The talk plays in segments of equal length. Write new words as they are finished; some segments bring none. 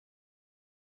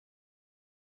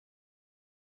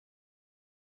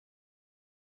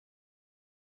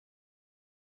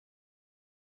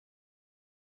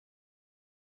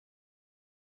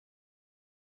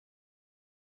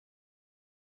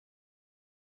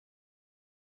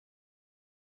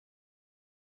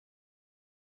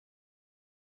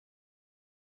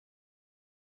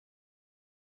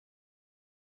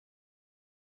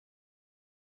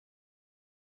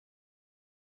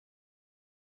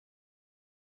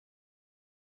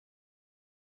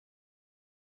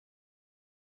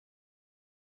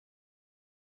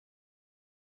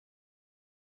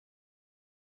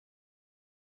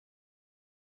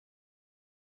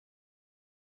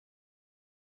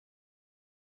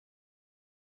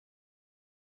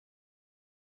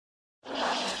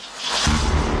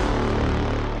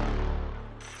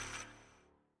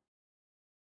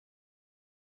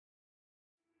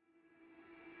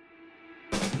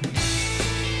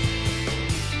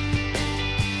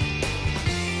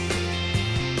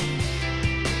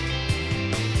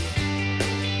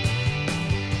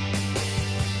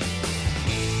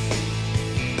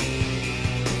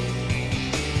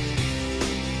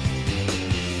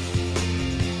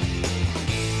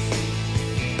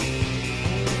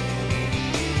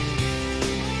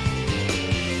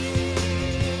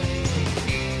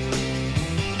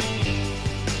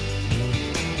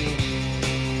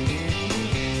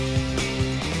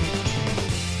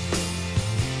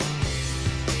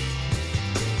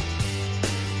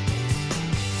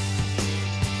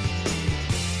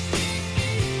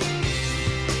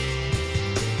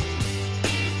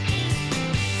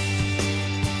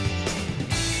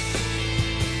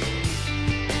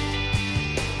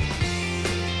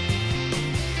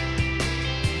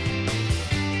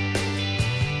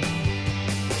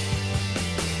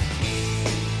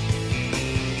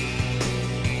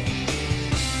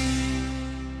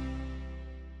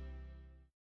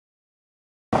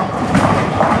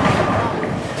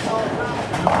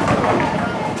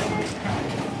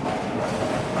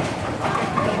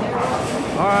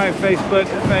right, Facebook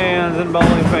fans and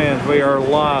bowling fans, we are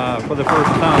live for the first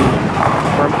time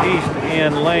from East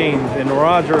End Lanes in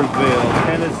Rogersville,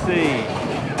 Tennessee.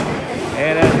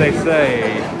 And as they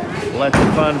say, let the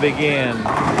fun begin.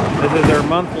 This is their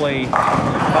monthly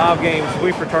 5-game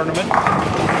sweeper tournament.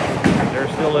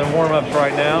 They're still in warm-ups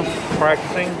right now,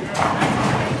 practicing.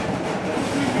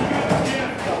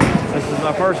 This is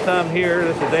my first time here.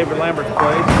 This is David Lambert's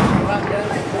place.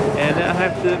 And I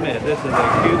have to admit, this is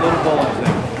a cute little bowling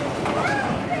center.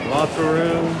 Lots of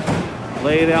room,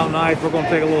 laid out nice. We're going to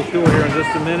take a little tour here in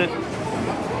just a minute.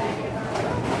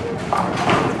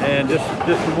 And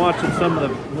just from watching some of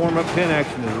the warm-up pin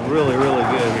action is really, really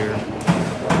good here.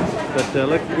 But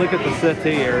look at the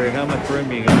settee area, how much room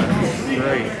you got.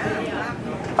 Great.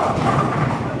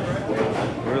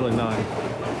 Really nice.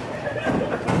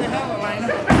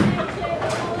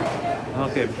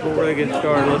 Okay, before we get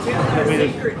started, let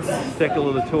me just take a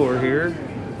little tour here.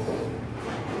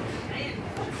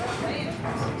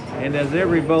 And as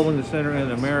every bowling center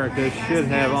in America should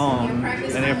have on,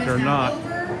 and if they're not,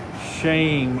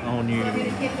 shame on you.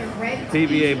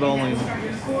 PBA Bowling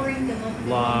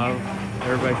Live.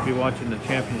 Everybody should be watching the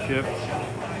championship.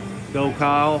 Go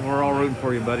Kyle, we're all rooting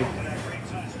for you, buddy.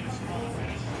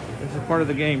 This is part of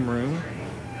the game room.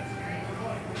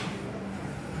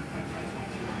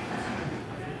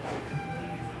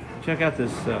 Check out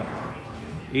this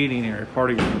eating area,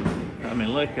 party room. I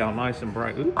mean, look how nice and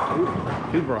bright. Oops,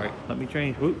 too bright. Let me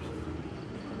change. Whoops.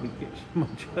 Let me get some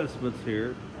adjustments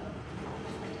here.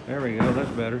 There we go.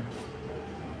 That's better.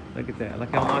 Look at that.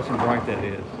 Look how nice and bright that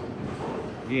is.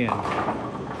 Again.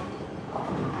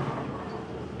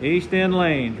 East End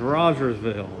Lanes,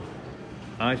 Rogersville.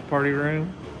 Nice party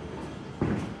room.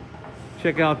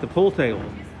 Check out the pool table.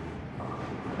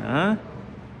 Huh?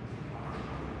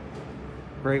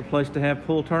 Great place to have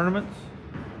pool tournaments.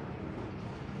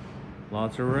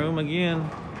 Lots of room again.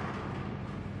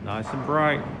 Nice and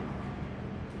bright.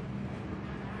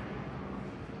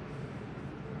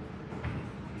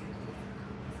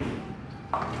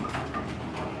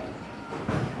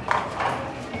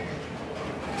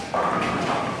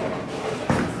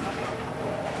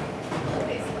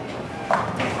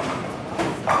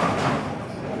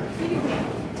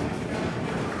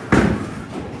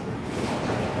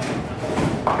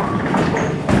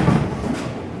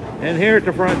 And here at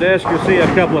the front desk, you'll see a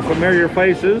couple of familiar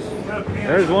faces.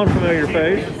 There's one familiar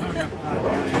face.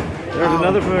 There's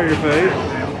another familiar face.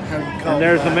 And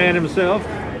there's the man himself,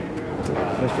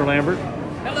 Mr. Lambert.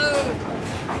 Hello.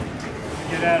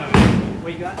 Get out of it.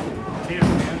 What you got? Here,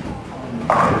 man.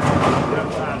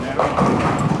 Upside down.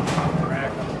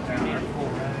 Rack up down there.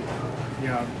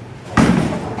 Yeah.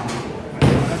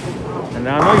 And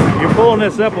I know you're pulling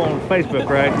this up on Facebook,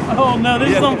 right? Oh no,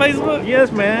 this is on Facebook? Yes,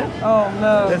 man. Oh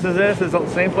no. This is the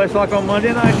same place like on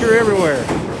Monday night. You're everywhere.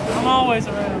 I'm always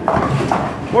around.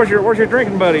 Where's your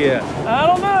drinking buddy at? I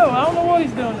don't know. I don't know what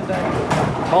he's doing today.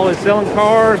 Always selling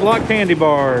cars, like candy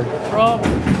bars.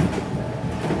 Probably.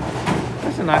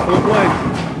 That's a nice little place.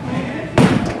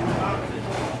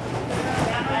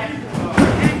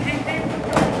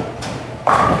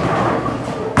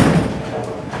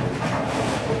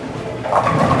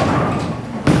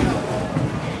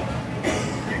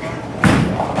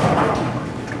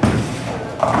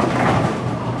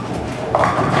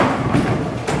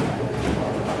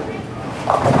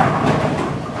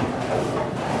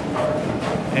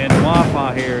 And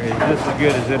Wi-Fi here is just as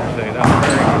good as Interstate. I'm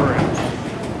very impressed.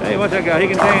 Hey, what's that guy? He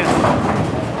can dance.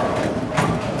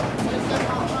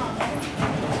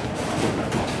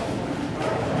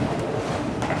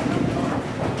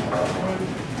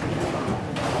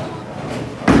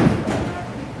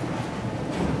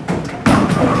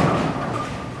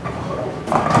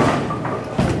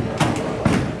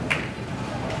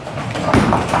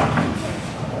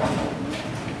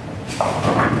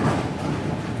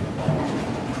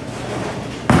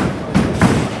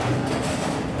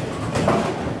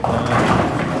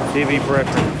 TV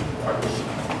pressure.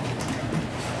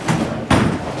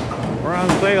 Ron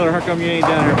Saylor, how come you ain't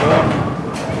down here, bud?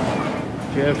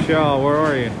 Jeff Shaw, where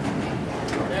are you?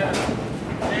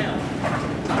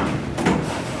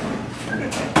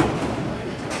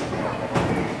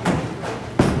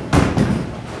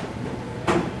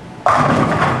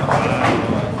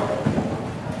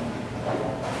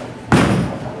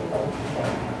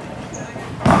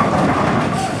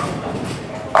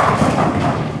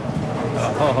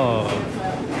 Oh.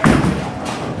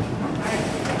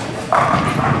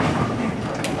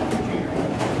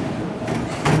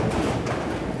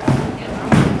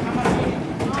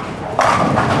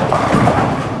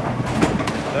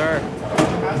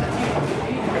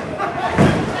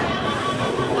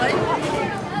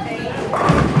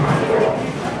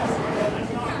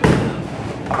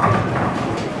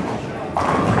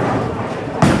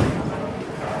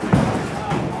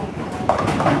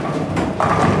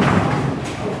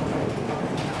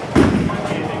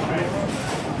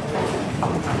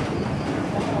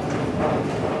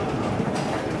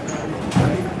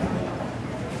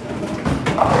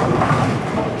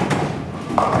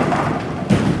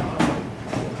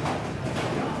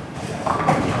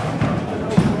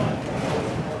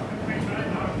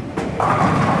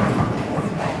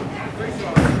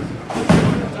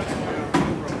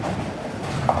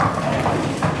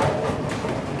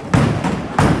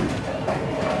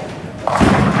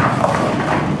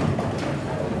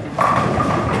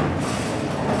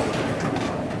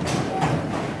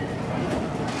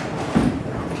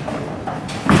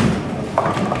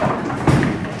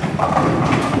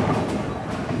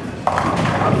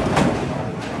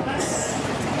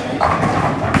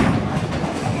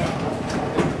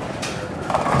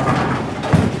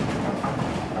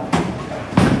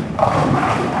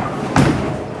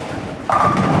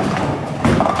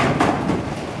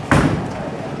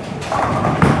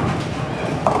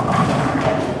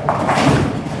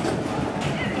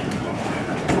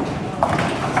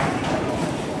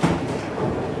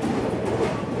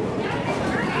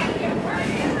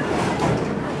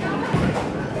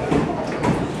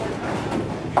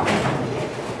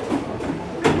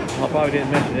 Bobby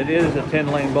didn't mention, it is a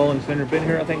 10-lane bowling center. Been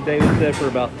here, I think David said, for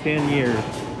about 10 years.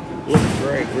 Looks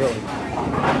great, really.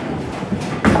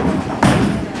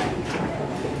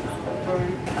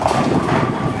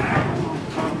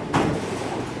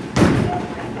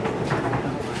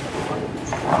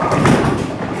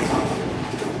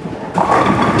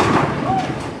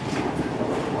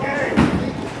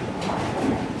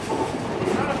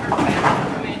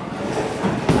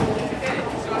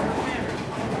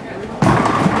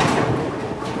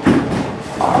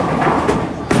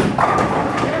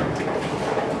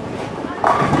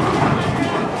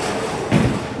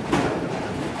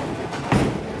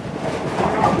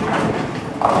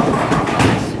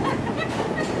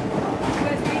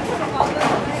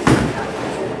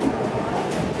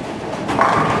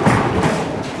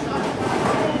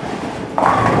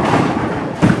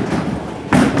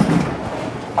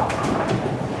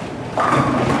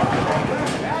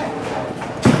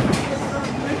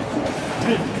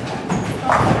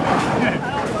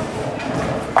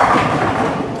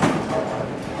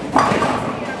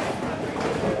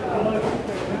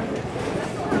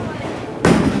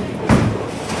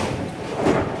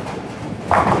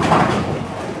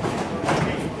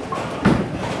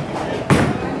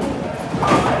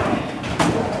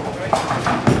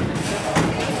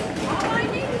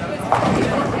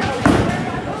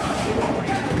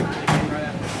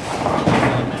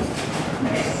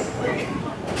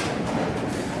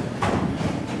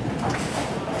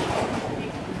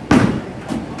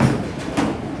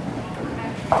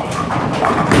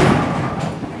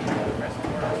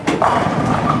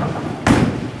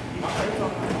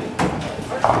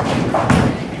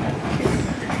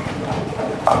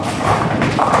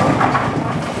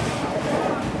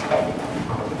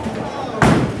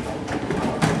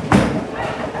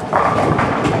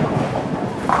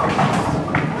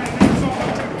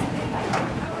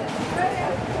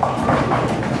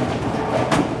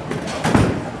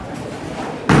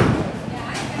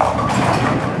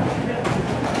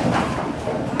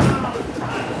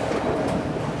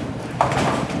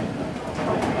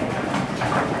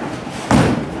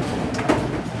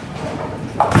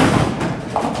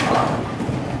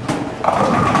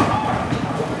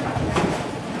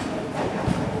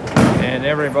 And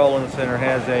every bowling center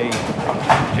has a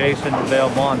Jason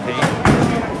Belmonte,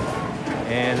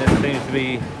 and it seems to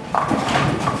be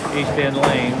East End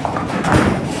Lane.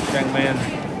 Young man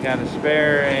got a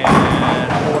spare and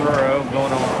 4 in a row,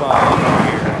 going on 5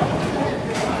 here.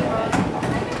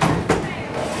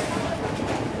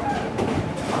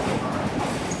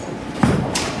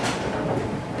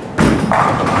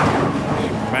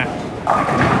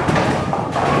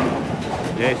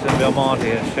 Jason Belmonte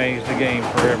has changed the game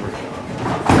forever.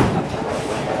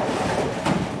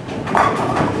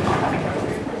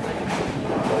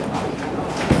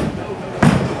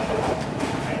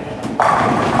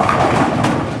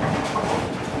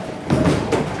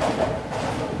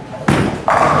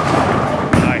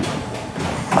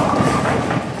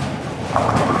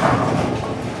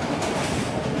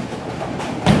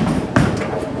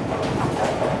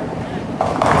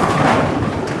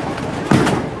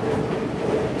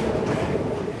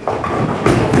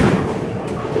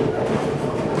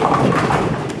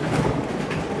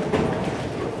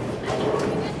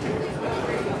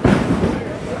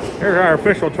 Here's our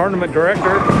official tournament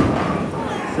director.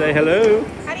 Say hello.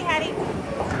 Howdy, howdy.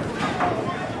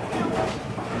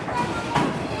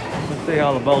 Let's see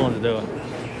how the bowling's doing.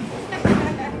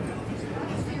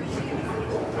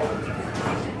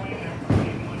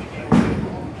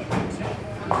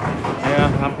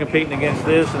 Yeah, I'm competing against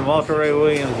this, and Walter Ray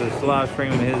Williams is live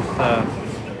streaming his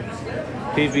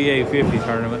PBA 50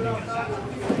 tournament.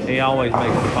 He always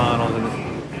makes the finals.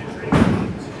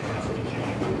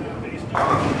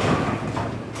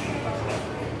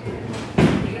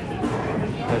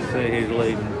 Let's see, he's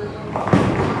leading.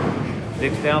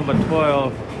 Dick's down by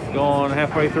 12, going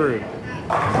halfway through.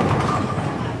 All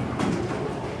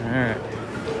right.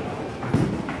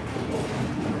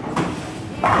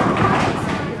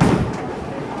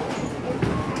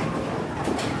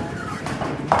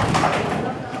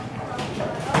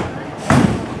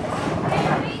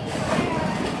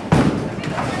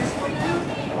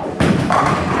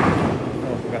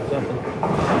 Oh, forgot something.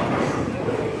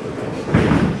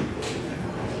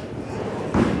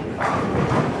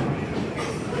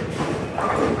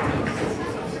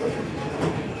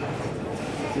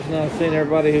 Just now seeing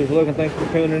everybody who's looking. Thanks for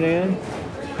tuning in.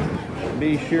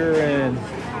 Be sure and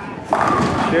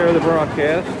share the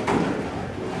broadcast.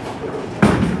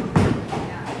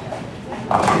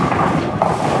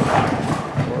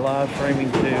 We're live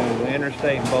streaming to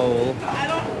Interstate Bowl,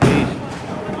 East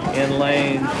End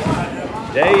Lane,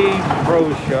 Dave's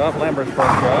Pro Shop, Lambert's Pro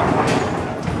Shop,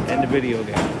 and the video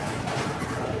game.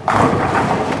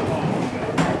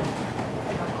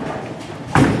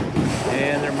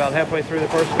 And they're about halfway through the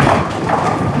first game.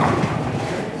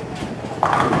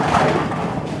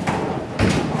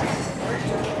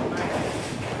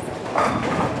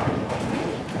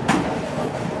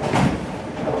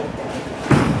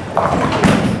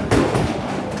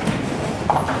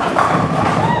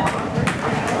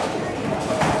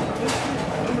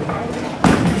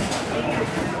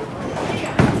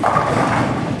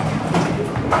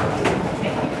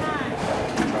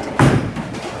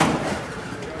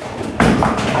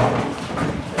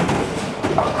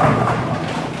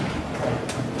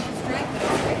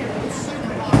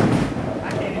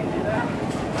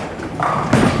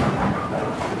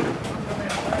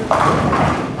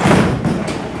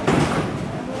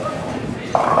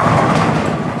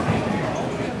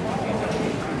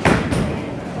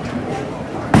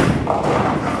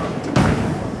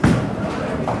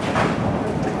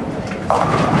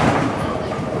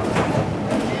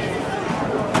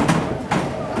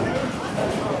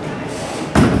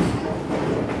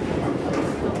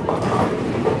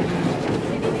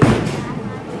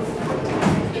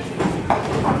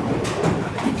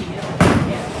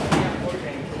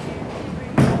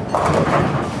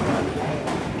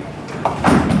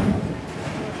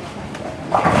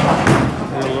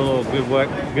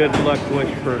 Good luck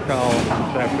wish for Kyle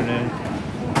this afternoon.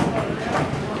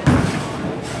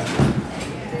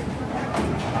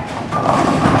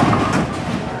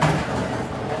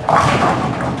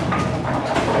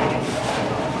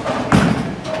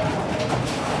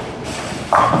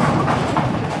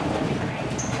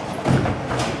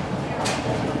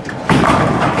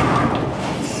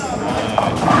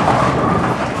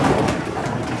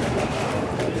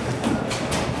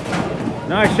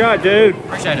 Nice shot, dude.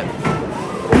 Appreciate it.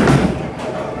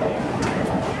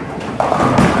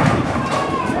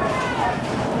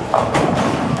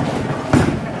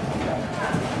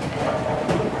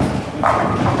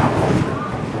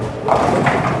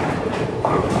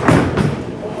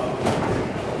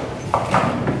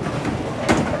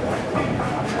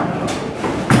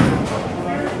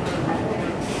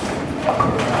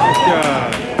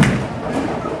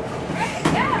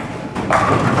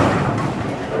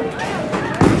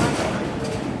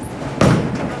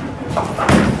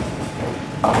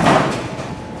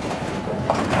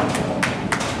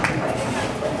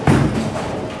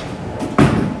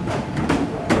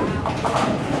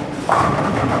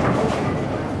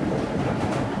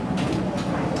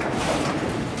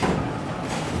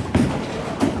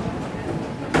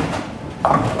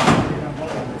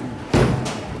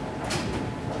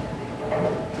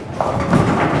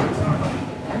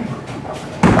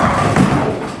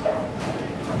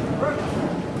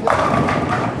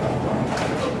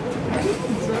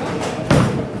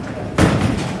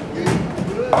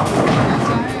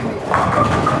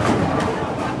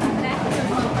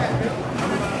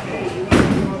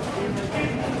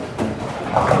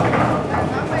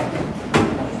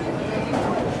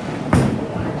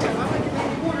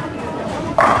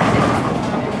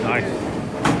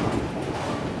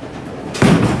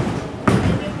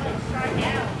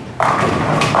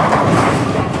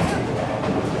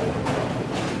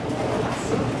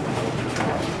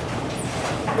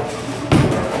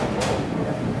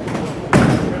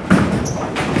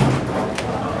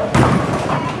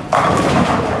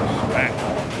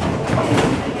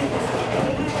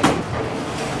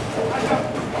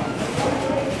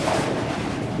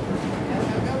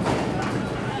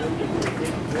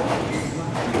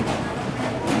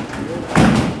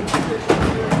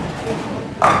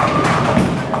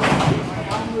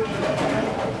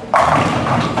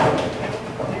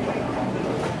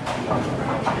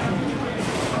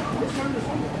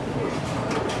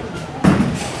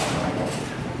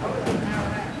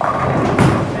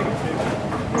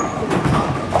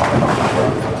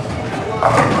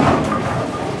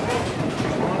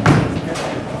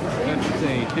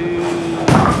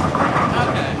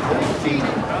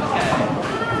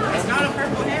 It's not a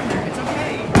purple hammer. It's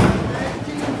okay.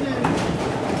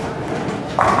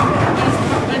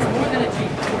 That's more than a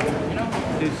cheat. You know?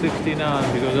 269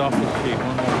 if it goes off the sheet.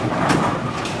 One more.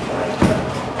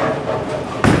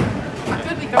 I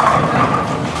could be throwing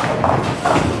it.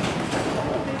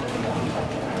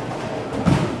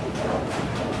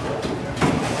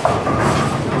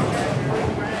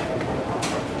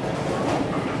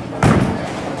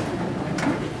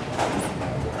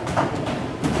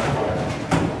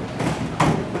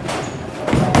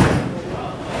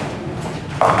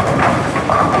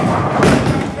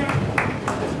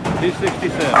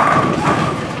 267.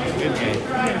 Good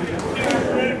game.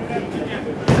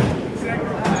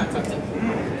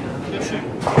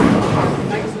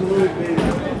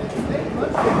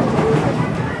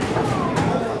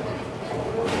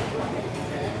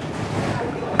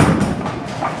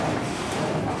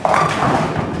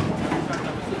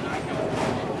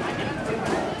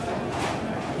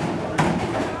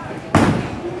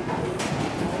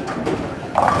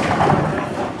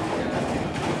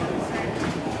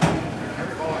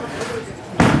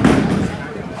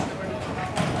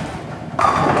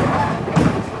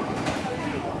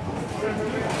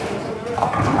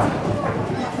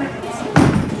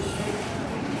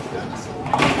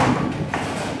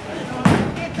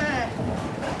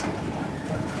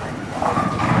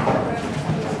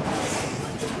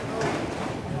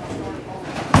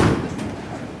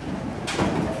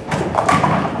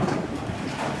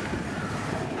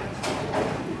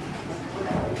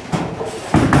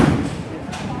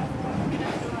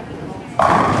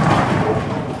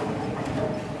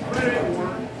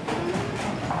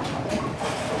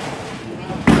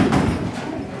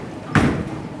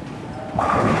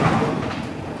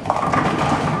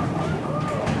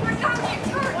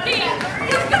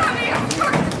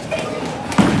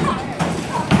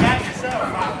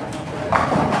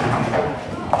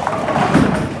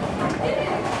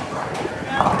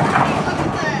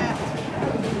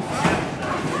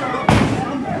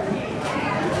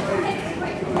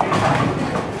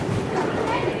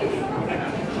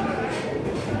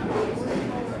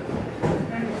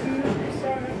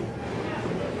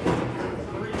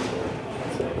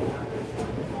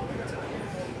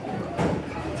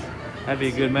 That'd be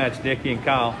a good match, Dickie and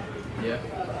Kyle. Yeah.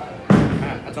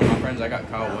 I told my friends I got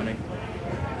Kyle winning.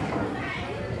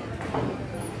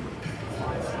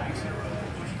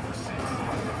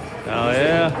 Oh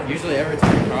yeah. Usually every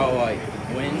time Kyle like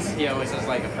wins, he always has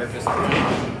like a purpose to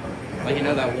win. Like you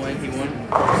know that one he won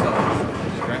for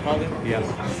his grandfather? Yeah.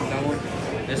 That one.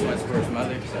 This one's for his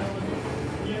mother, so.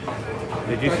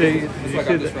 Did you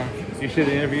see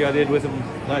the interview I did with him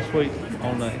last week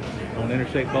on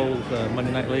Interstate Bowls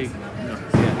Monday Night League? No.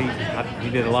 Yeah, he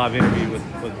did a live interview with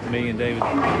me and David.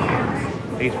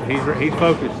 He's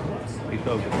focused. He's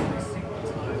focused.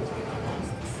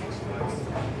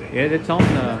 Yeah, it's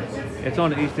on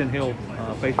the Easton Hill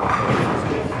Facebook page.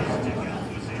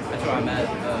 That's where I'm at.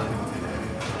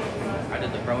 I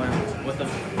did the pro-am with him.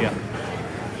 Yeah.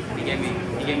 He gave me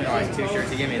like 2 shirts.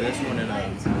 He gave me this one and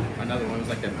another one. It was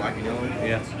like that black and yellow one.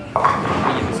 Yeah.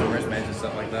 He gave me some wristbands and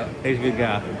stuff like that. He's a good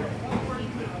guy.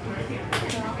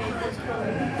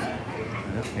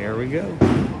 Here we go.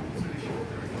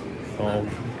 Oh,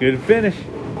 good finish.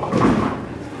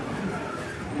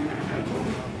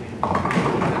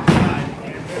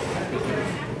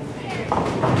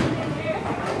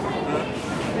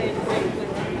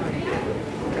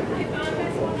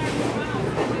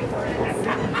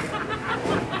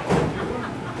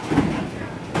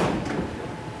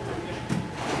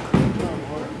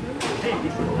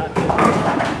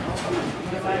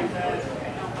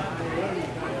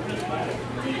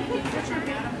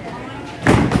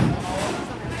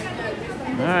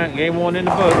 All right, game 1 in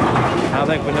the books. I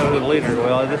think we know who the leader is.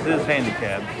 Well, this is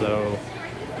handicapped, so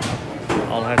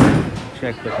I'll have to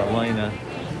check with Elena.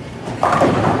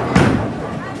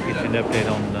 Get you an update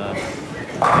on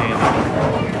Andy.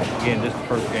 Again, this is the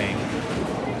first game.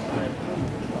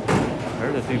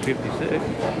 There's a 256,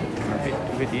 or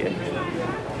 258,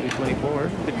 224.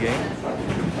 Good game.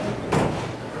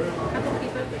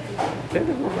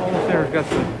 Technical Bowling Center's got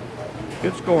some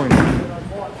good scoring.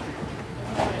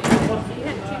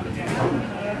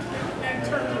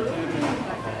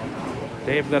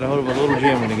 Dave got a hold of a little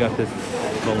gym when he got this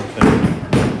bowling center.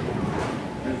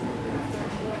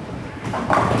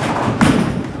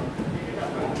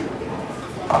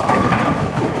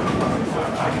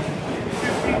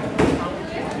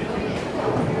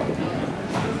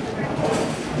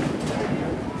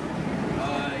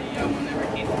 Yeah, whenever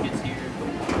Keith gets here.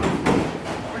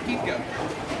 Where'd Keith go?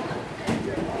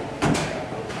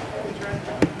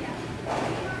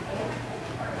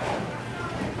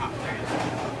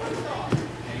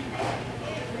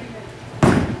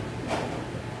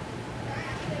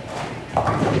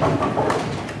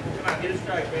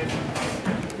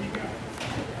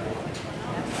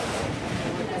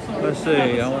 Let's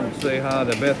see, I want to say hi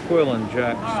to Beth Quillen,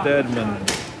 Jack Stedman,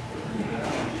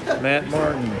 Matt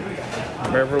Martin,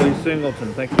 Beverly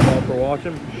Singleton. Thank you all for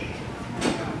watching.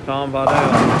 Tom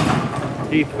Vidal,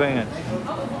 Keith Vance.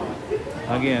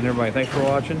 Again, everybody, thanks for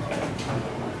watching.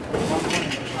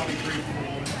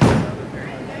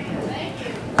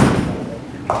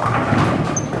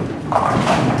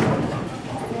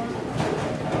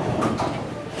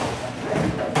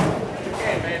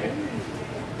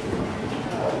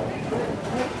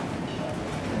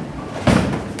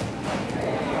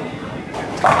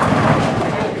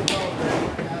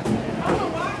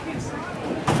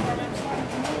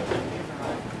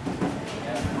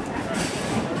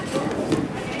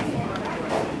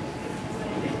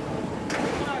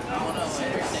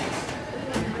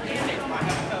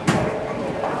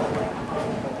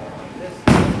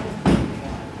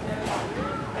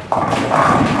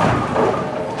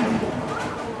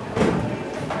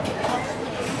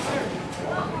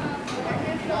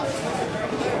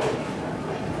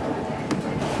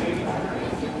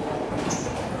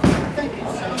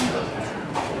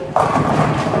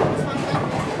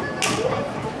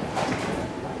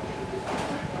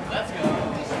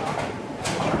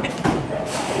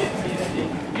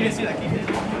 You didn't see that Keith did?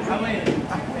 How many?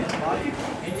 His body?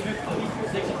 He took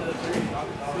 6 into the 3.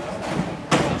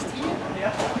 16?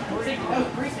 Yeah. 3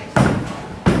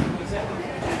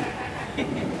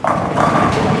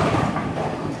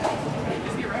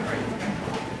 Just get right.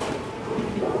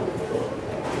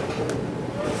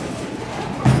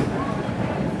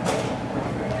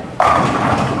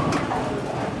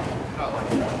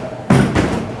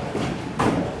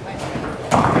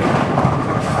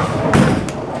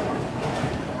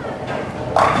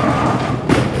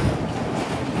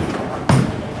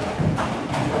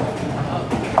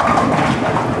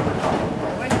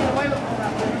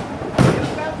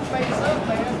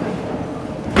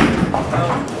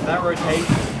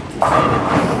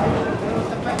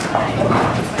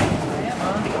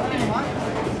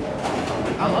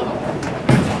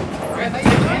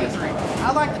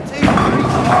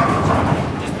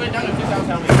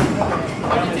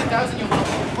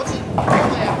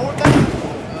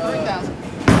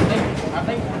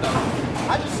 think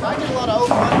I get a lot of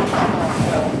open money.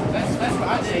 That's what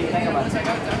I did. And then once I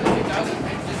got down to 2,000,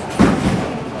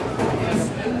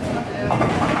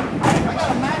 I got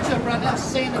a matchup right now,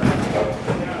 Santa.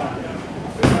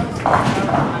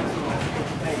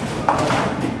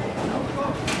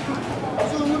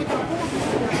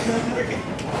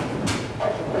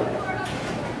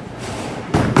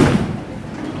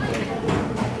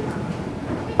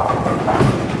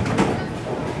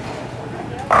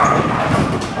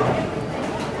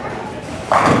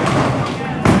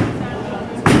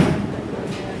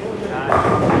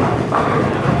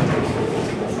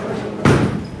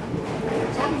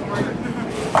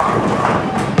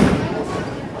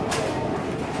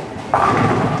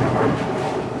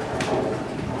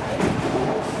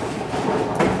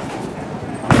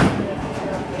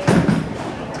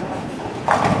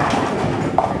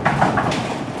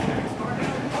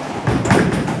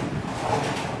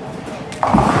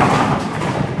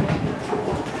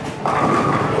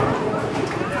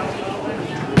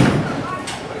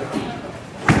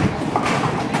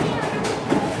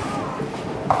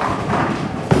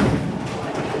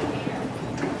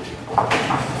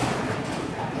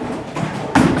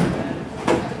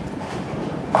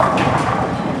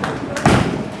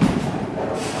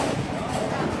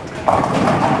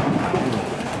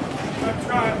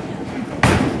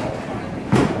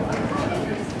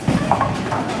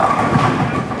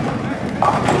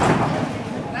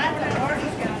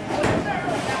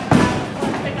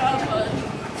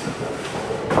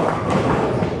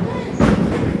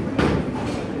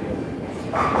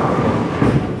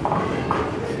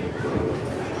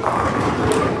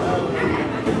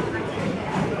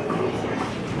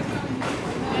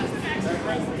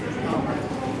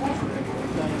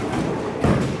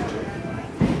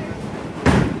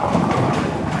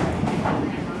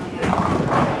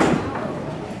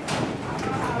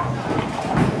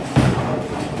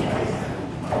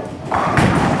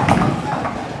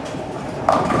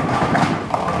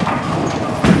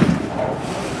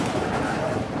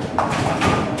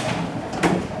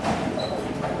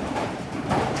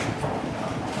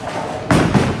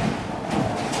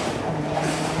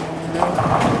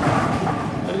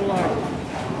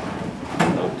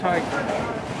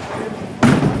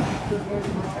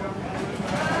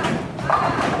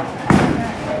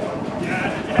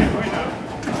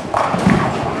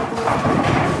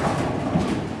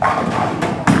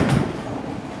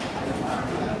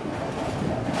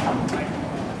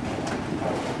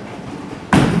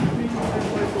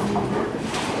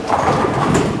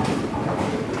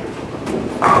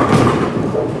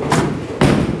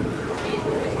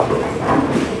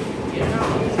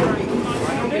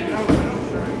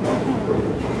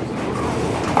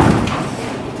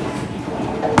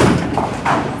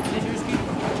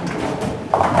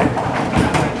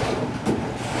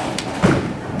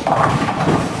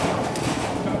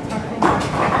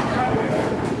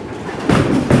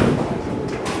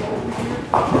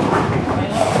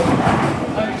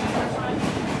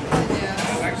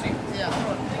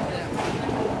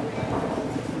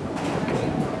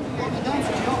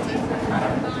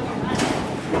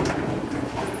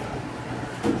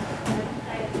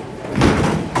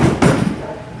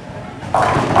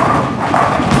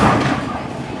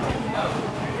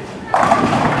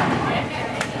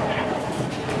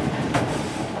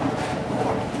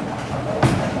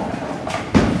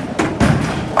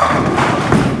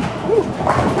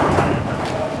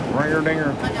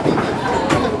 Dinger.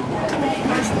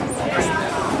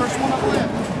 First one up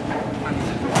left.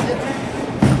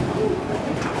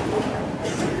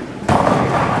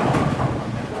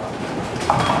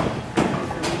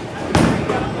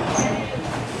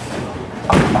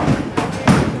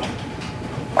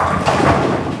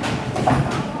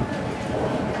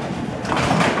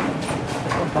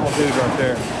 Tall dude right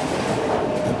there.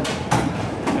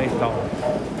 He's tall.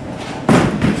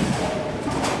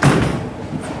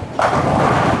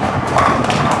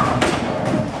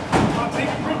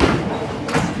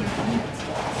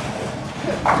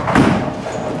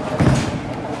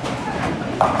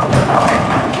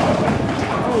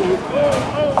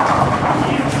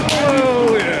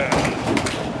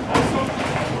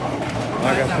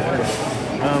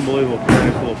 Unbelievable,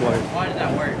 nice little place. Why did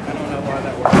that work? I don't know why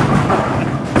that worked.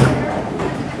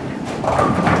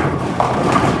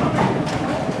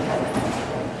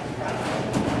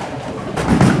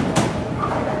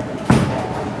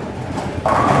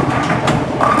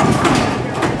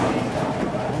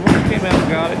 Came out and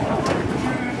got it.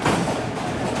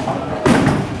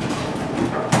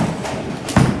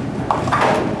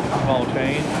 Small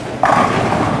change.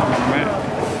 Mat.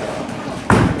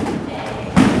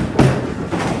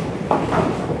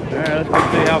 Alright, let's go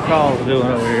see how Carl's doing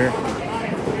over here.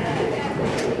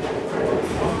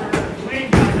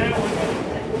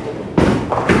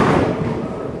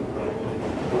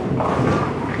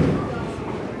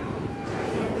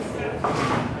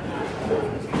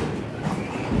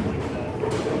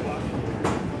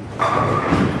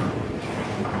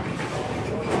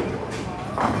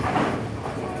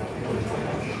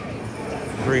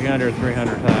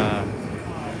 $300 high.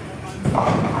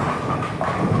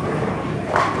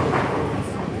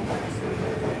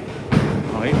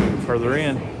 Oh, he's moving further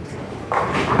in.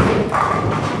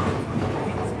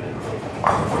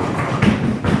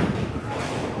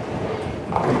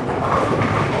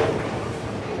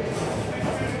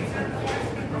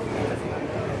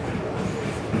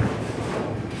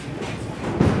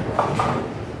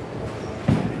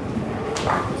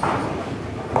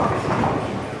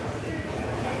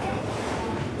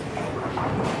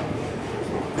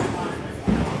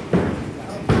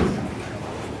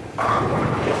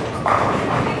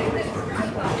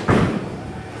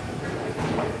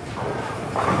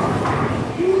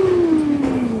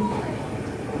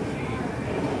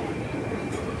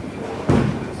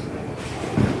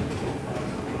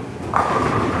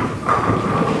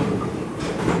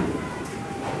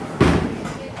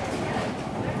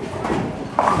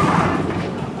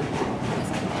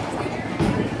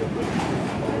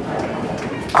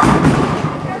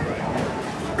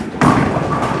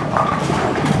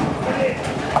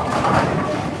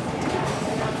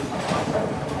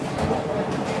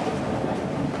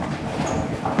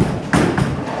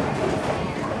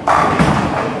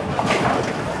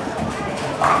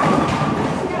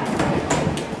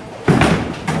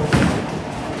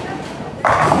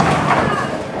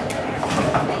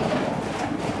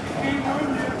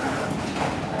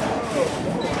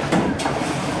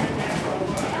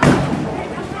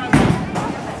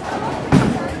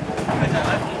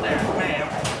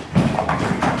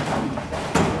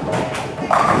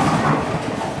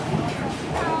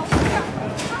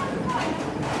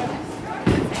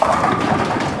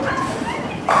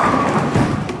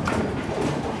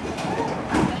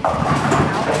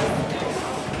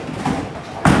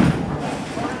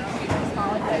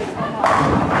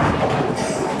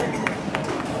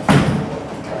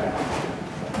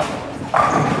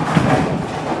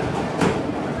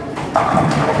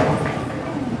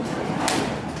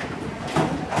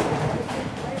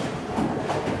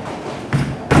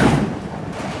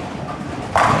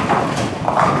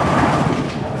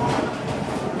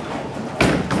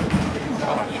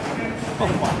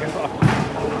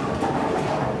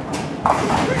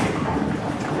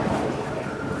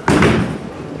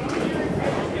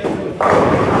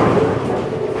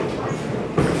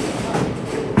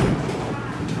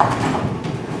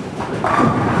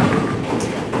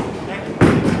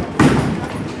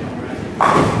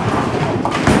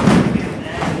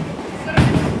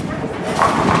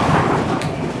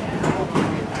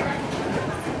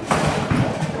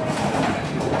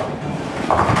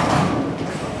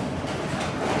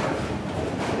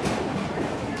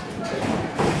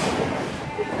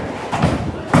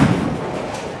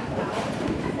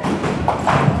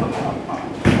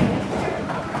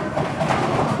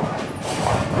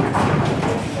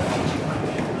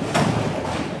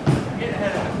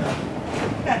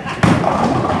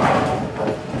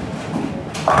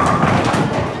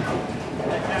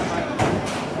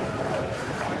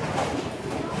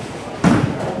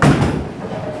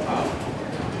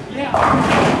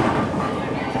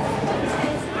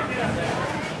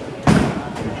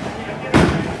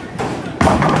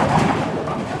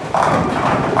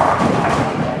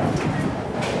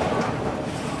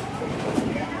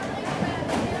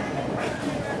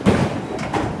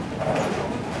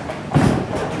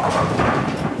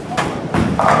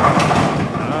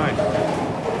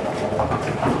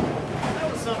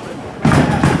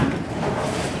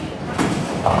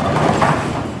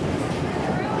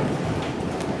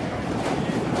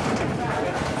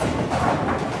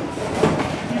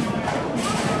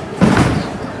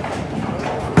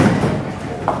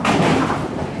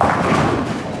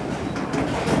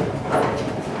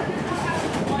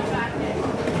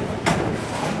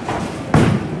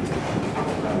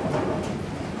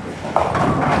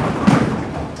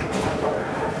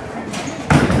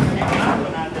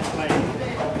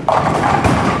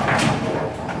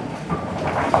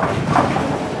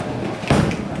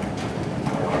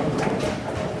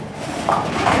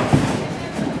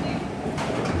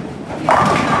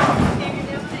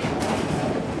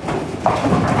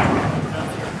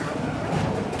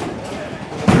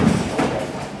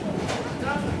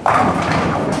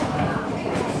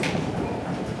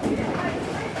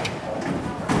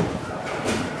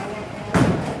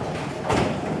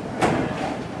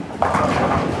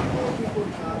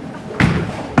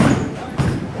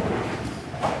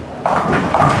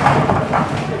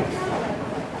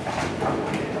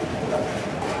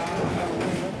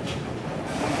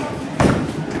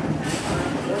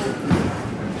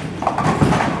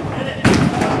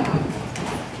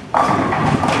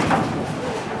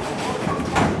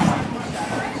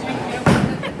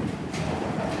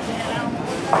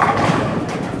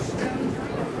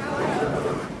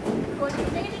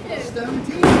 Stone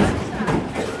teams.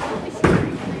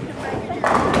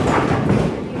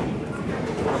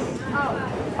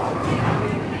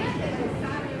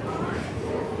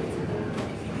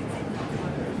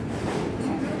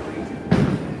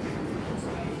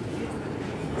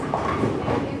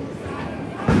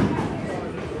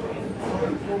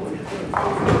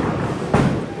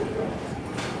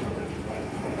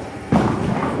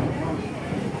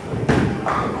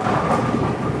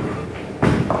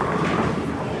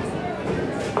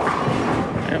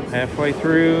 Yep, halfway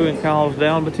through and Kyle's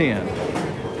down to 10.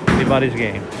 Anybody's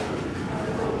game.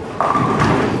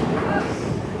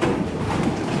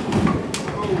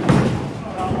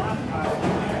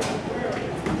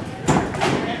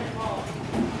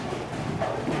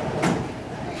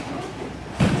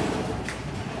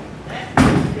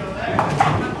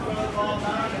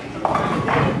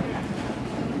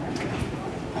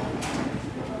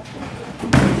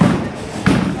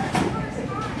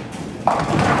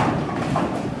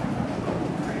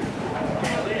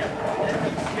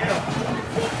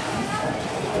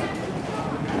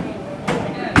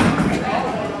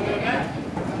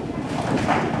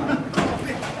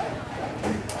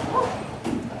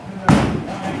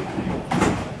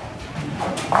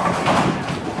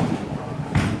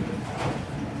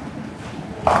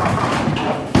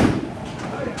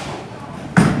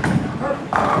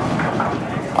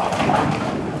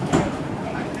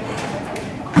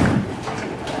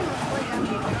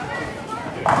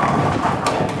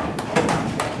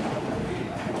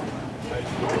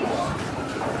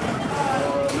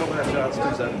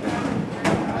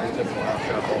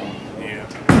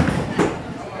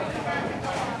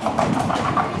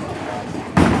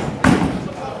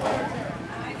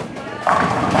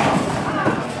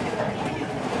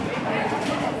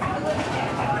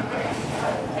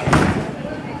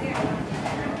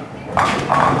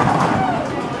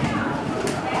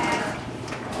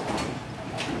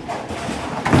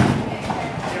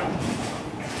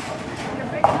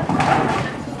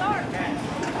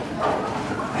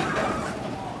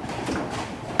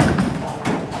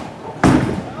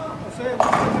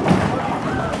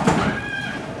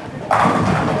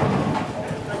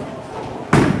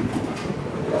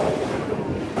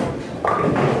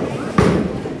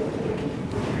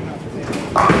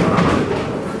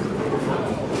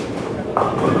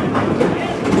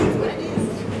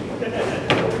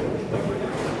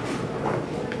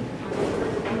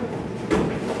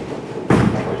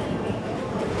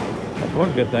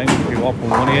 One good thing, if you walk from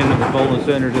one end of the bowling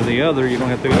center to the other, you don't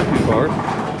have to go too far.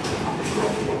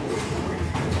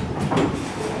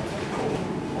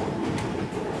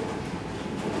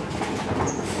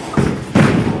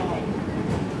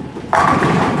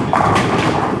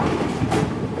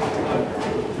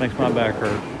 Makes my back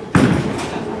hurt.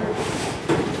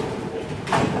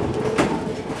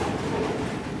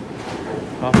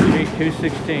 Off the sheet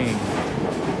 216.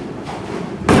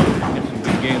 Get some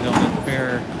good games on this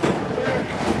pair.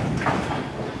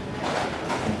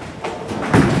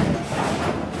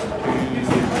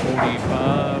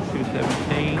 245,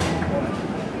 217.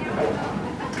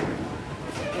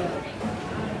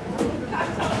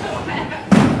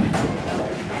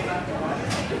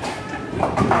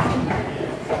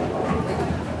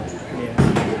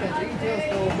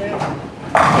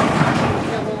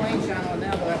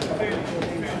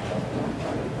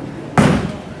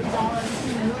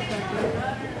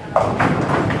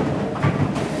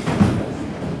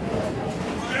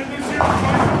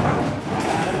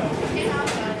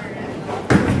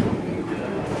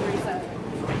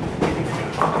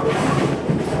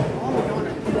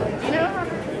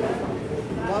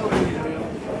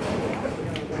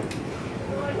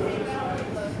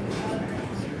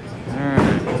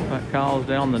 Kyle's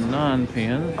down the 9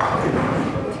 pins.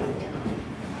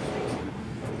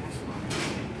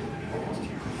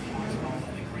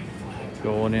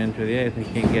 Going into the 8th, he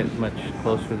can't get much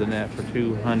closer than that for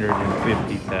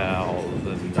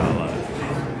 $250,000.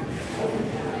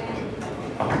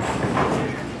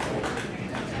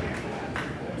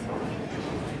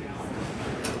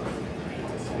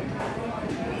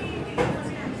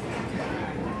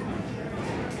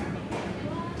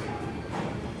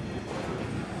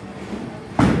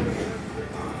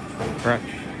 Crutch.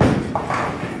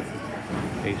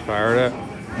 He's fired up.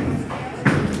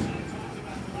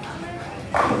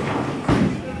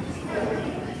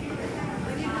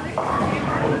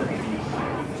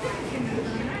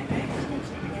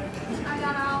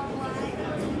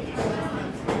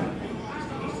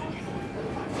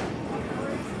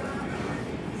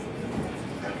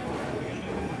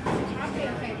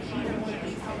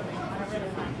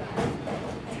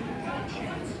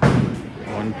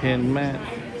 One pin match.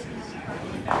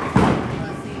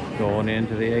 Going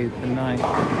into the 8th and 9th.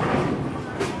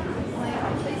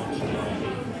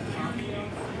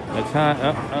 That's high.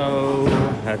 Uh-oh.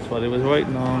 That's what he was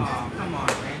waiting on. Oh, come on,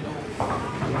 Randall.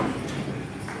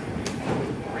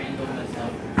 Randall messed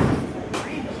up.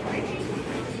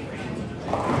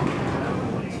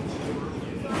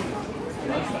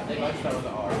 They both start with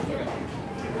an R.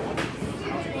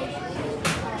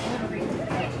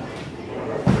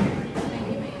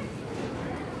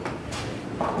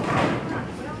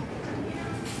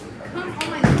 Come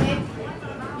on, Nick.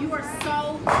 You are so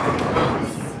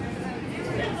close.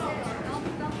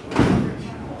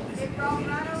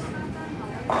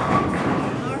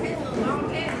 Lord, his little long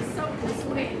head is soaked with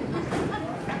sweat.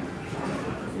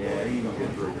 Yeah, he's gonna get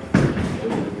through.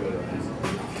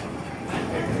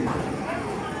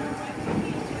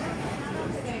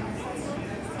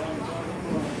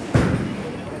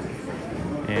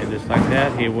 And just like that,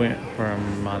 he went from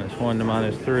 -1 to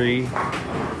 -3.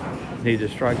 Need to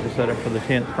strike the setup for the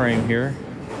 10th frame here.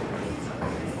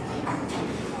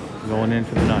 Going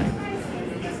into the 9th.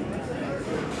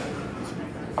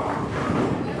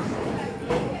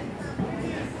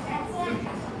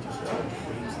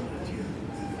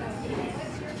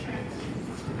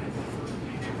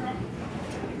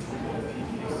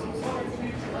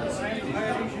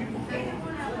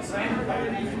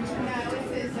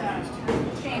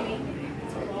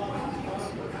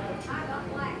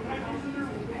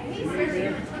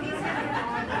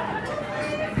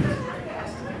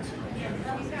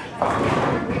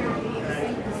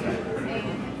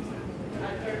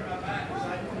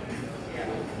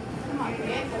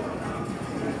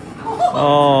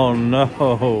 Oh no.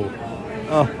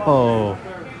 Oh.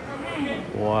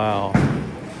 Wow.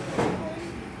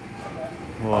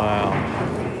 Wow.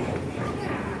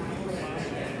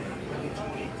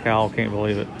 Cal can't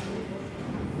believe it.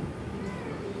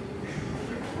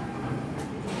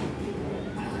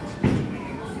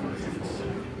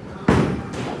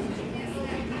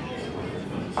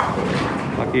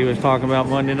 Like he was talking about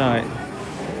Monday night.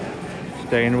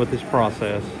 Staying with his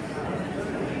process.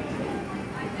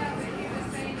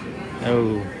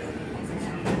 Oh.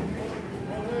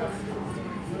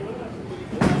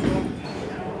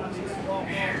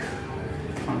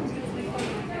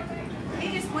 He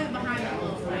just went behind that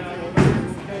little thing.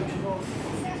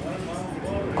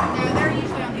 No, they're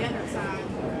usually on the other side.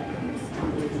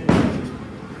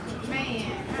 Man,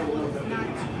 that was not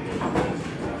that bad.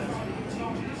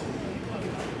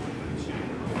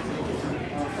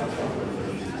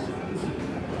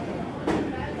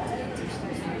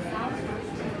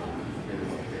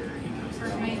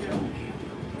 First major.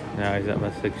 Now he's up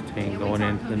by 16, going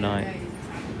into the 9th.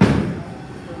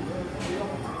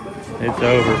 It's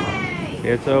over.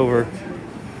 It's over.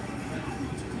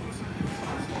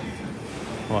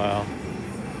 Wow.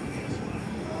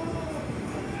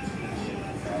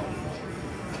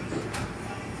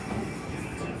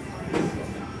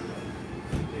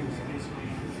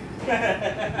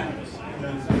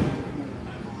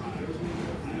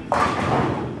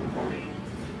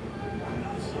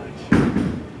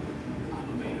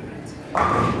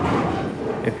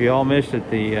 If you all missed it,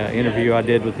 the interview I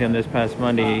did with him this past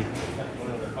Monday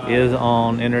is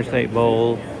on Interstate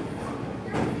Bowl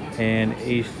and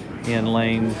East End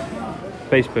Lane's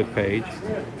Facebook page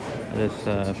this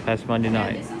past Monday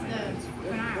night. This is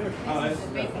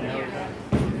the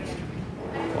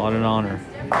What an honor.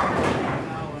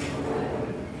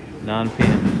 9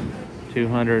 pins,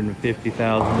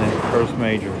 250,000 at first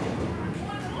major.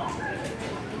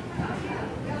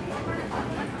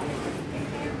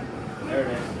 There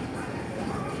it is.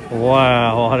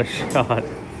 Wow, what a shot.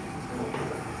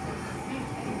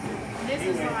 This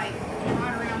is like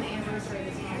right around the anniversary of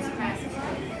his mom's passing.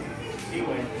 He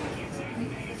went.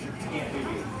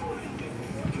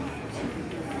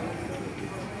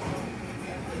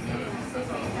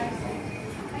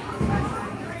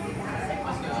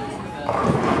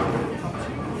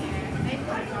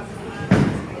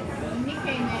 When he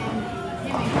came in,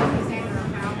 him and Courtney sat at our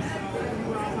house, and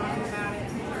we were all talking about it.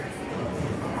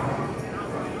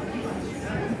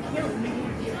 Killed me.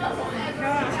 Oh my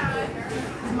God.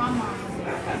 My mom was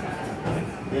there.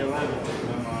 Yeah, my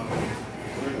mom.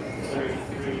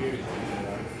 3 years.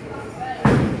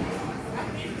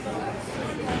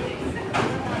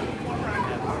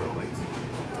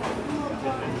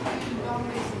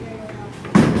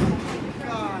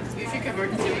 You should convert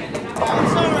to two-handed.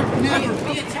 Never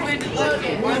be a two-handed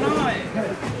lefty. Why not?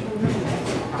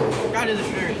 Gotta do the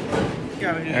shirt.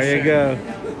 Gotta do the There you shirt. go.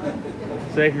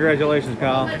 Say congratulations,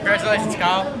 Kyle. Congratulations,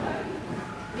 Kyle.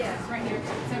 Yes, right here,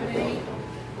 7 and 8.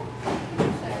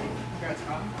 Congrats,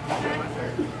 Kyle.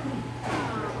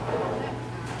 Aw.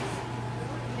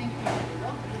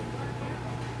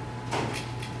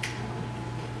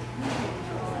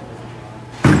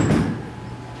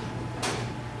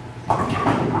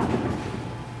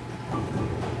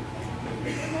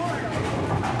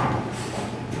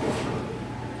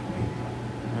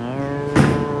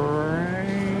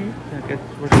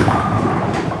 We're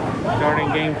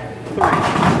starting game 3.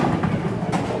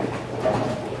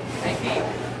 Hey, Keith,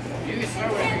 you can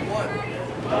start whenever you want. You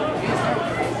can start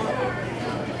whenever you want.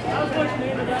 I was pushing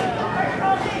into that.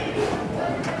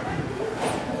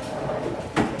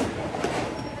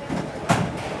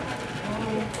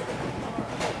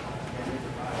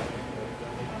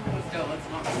 Let's go. Let's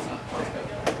not suck. Let's go.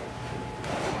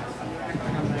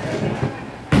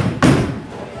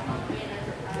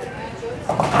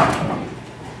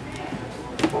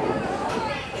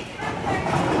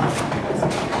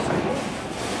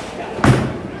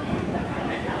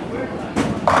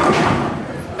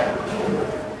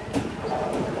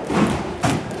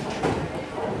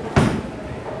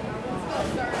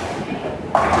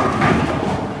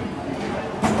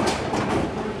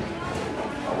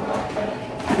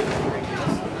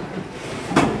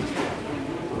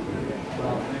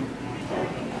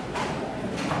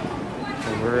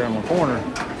 Over here in the corner,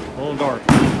 a little dark.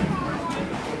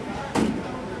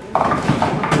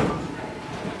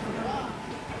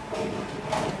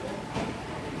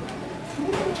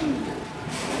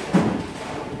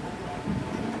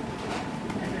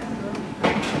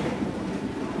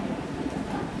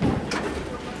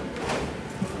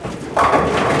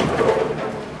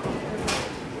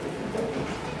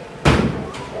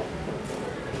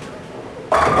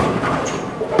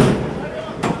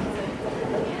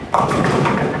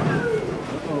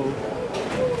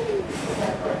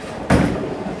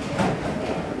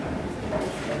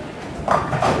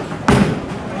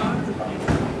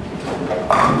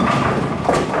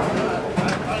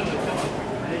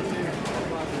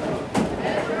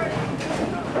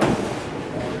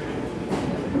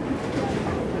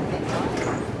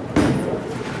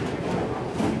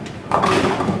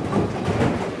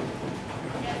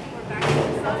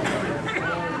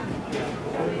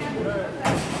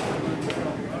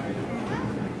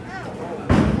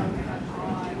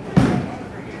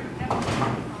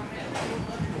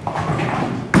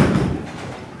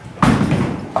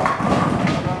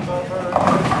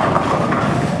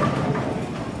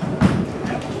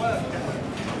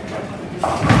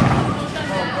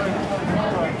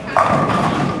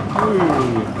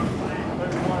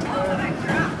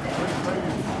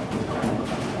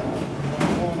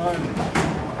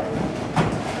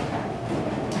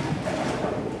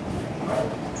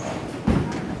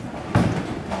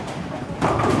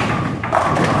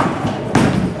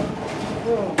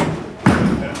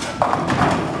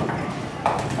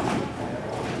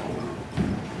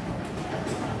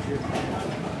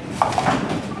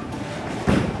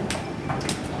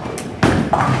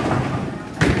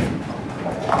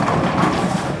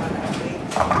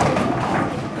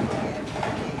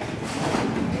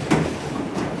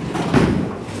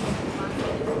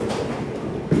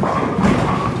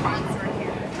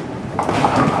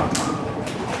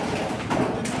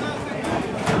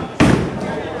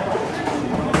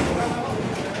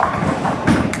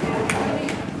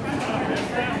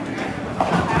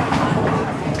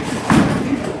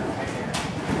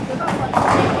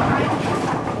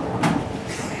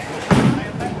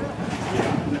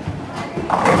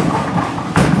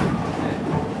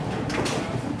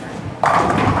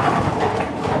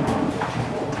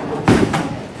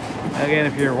 Again,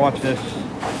 if you're watching this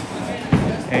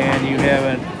and you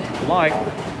haven't liked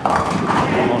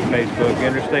on Facebook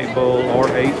Interstate Bowl or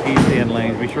 8 East End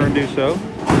Lanes, be sure and do so.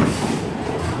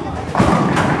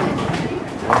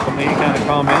 Welcome any kind of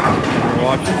comments if you're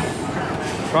watching.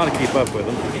 I'm trying to keep up with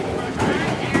them.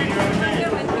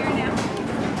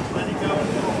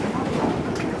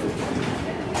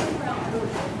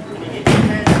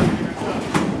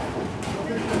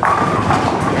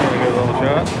 There we go, little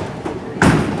shot.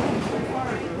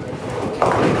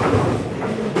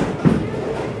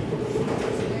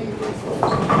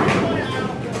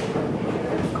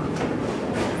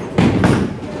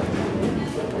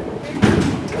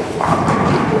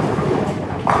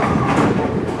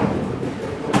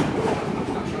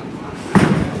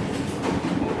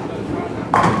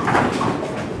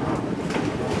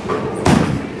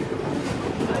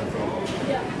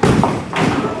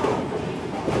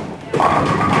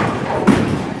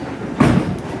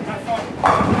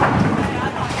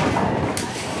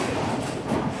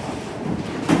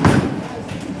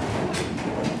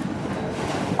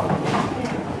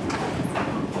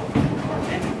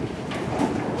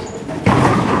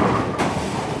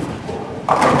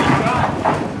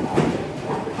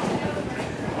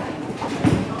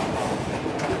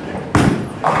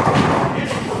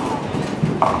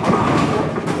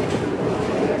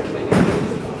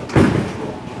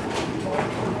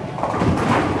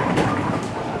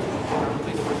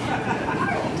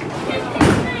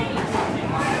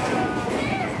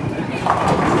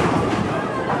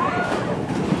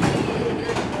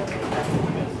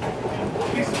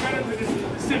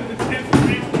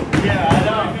 Yeah, I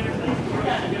know.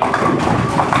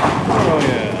 Oh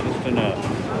yeah, just enough.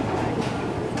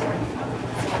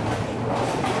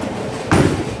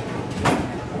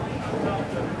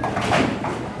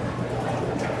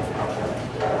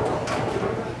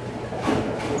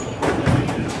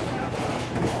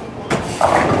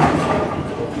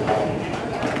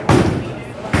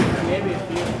 Maybe a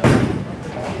few.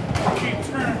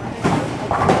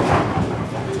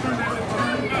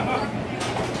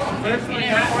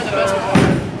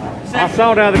 I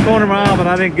saw it out of the corner of my eye, but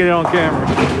I didn't get it on camera.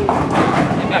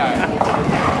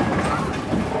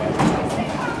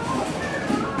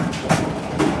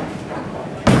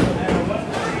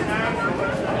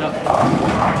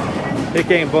 He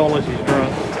can't bowl unless he's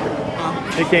drunk.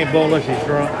 He can't bowl unless he's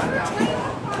drunk.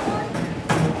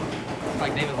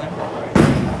 Like David Lim.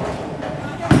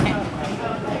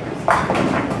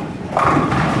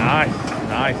 Nice,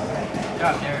 nice. Good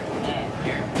job, Derek.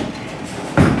 Here.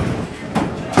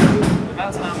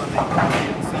 About time I make it.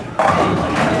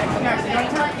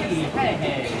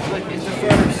 Hey, look, it's the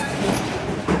first.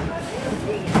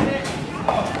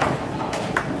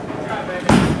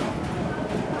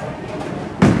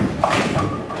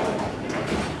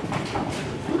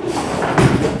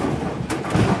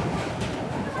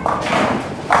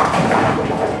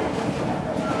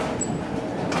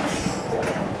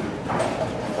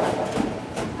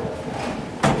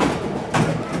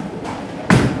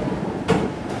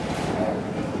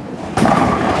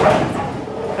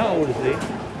 How old is he?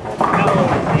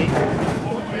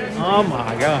 Oh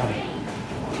my God.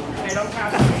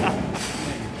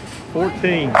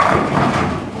 14.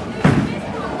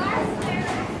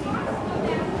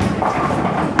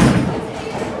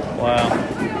 Wow.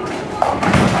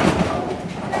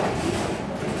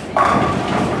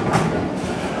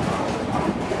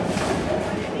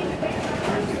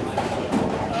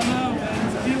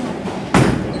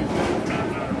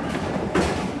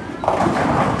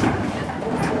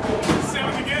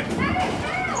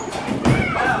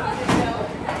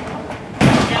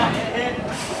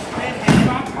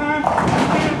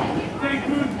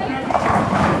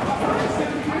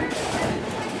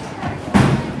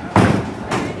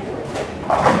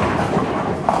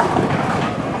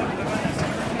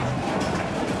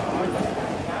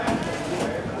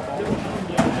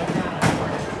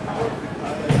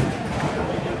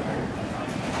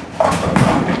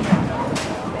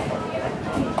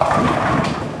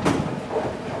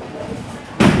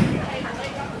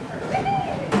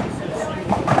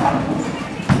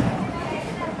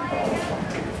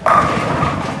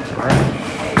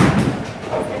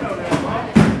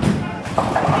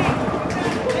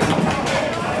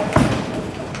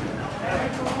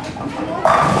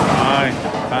 Nice,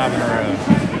 5 in a row.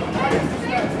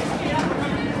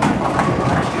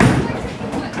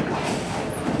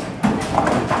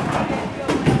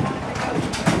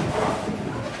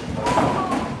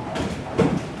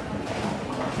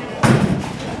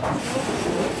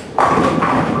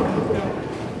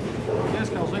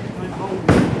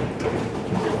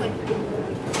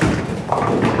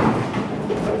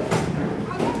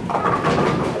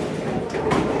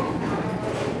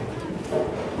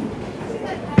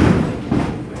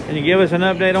 Can you give us an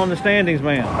update on the standings,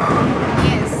 ma'am?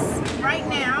 Yes. Right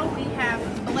now we have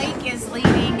Blake is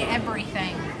leading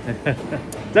everything.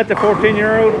 Is that the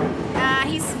 14-year-old?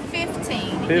 He's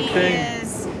 15. 15? He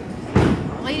is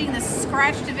leading the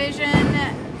scratch division.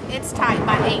 It's tight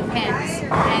by 8 pins.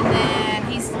 And then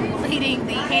he's leading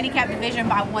the handicap division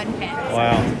by 1 pin.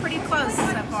 Wow. So it's pretty close so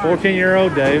far.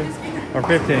 14-year-old Dave, or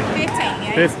 15? 15,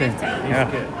 yeah, 15. he's 15.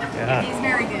 Yeah. Yeah. He's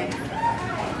very good.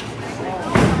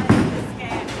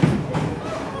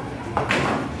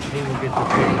 He will get the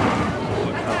pig.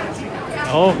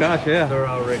 Oh gosh, yeah. They're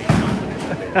already.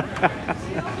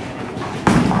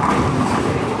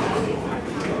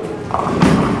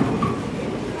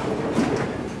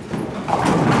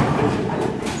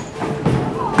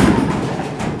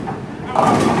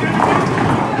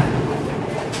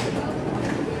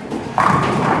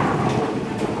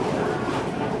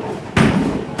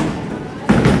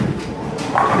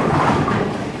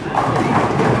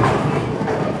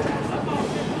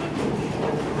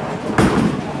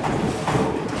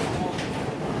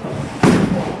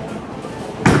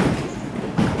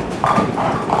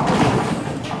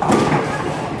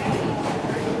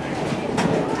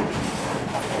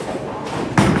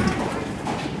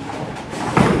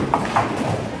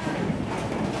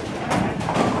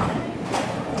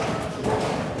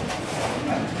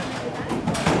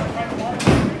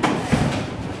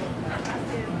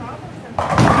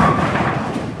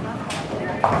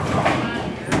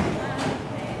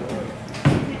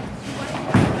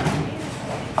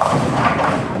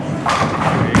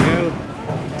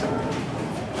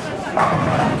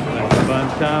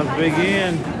 times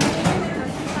begin.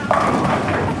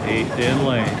 East End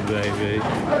Lanes, baby.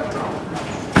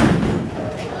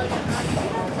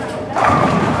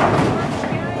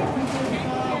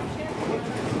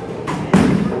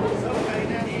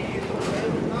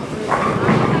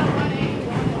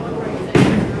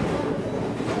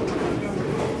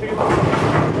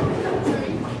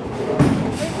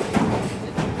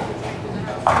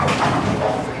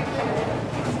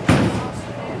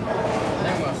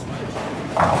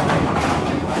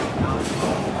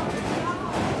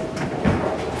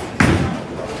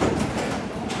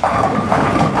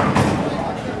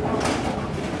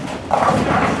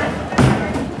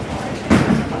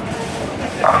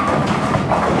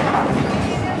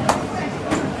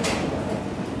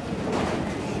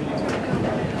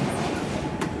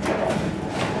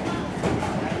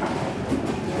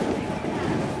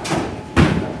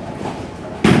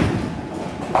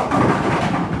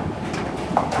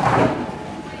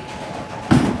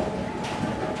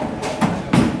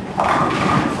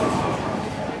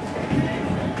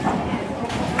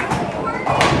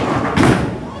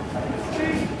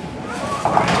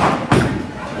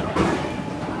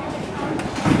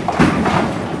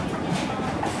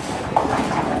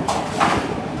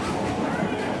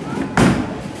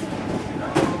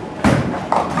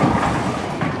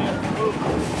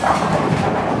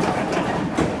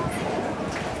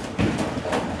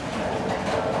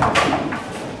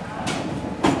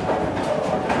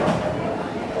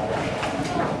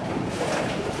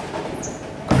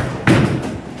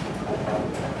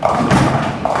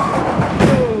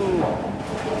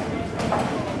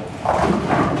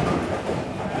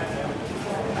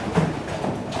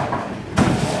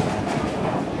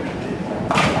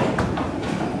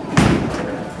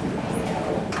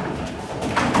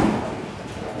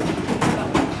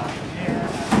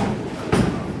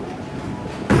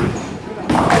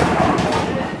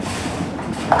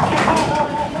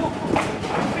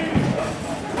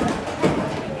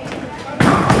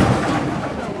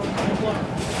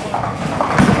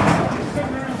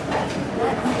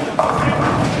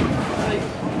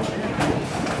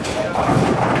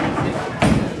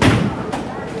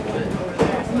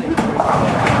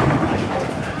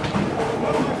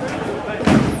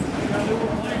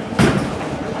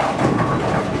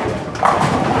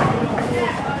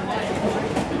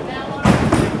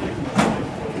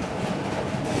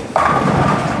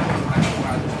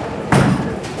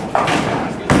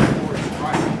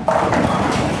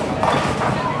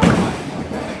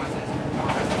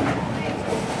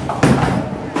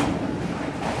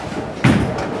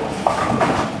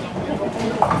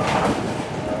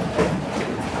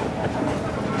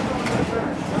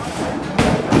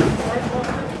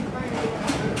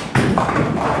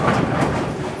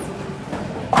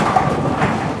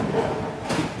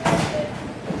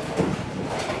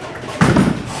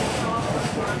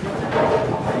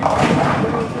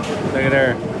 Look at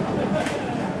there.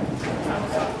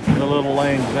 The little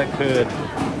lanes that could.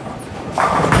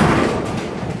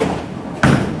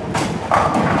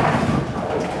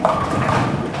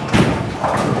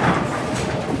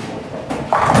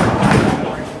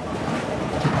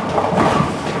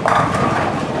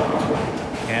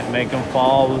 Can't make them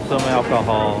fall with some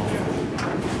alcohol.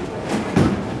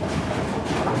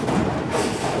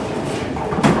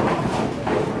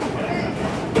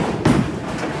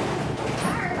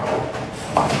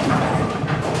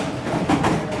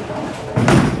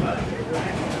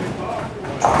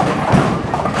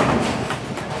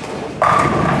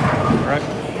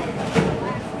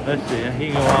 Let's see,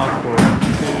 he can go off for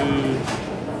two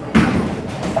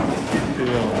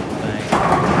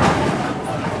things.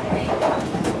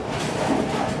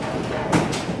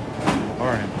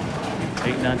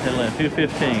 8, 9, 10, 11,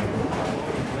 215.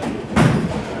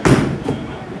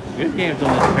 Good games on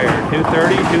this pair.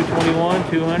 230, 221,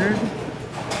 200.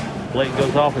 Blake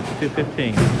goes off at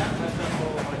 215.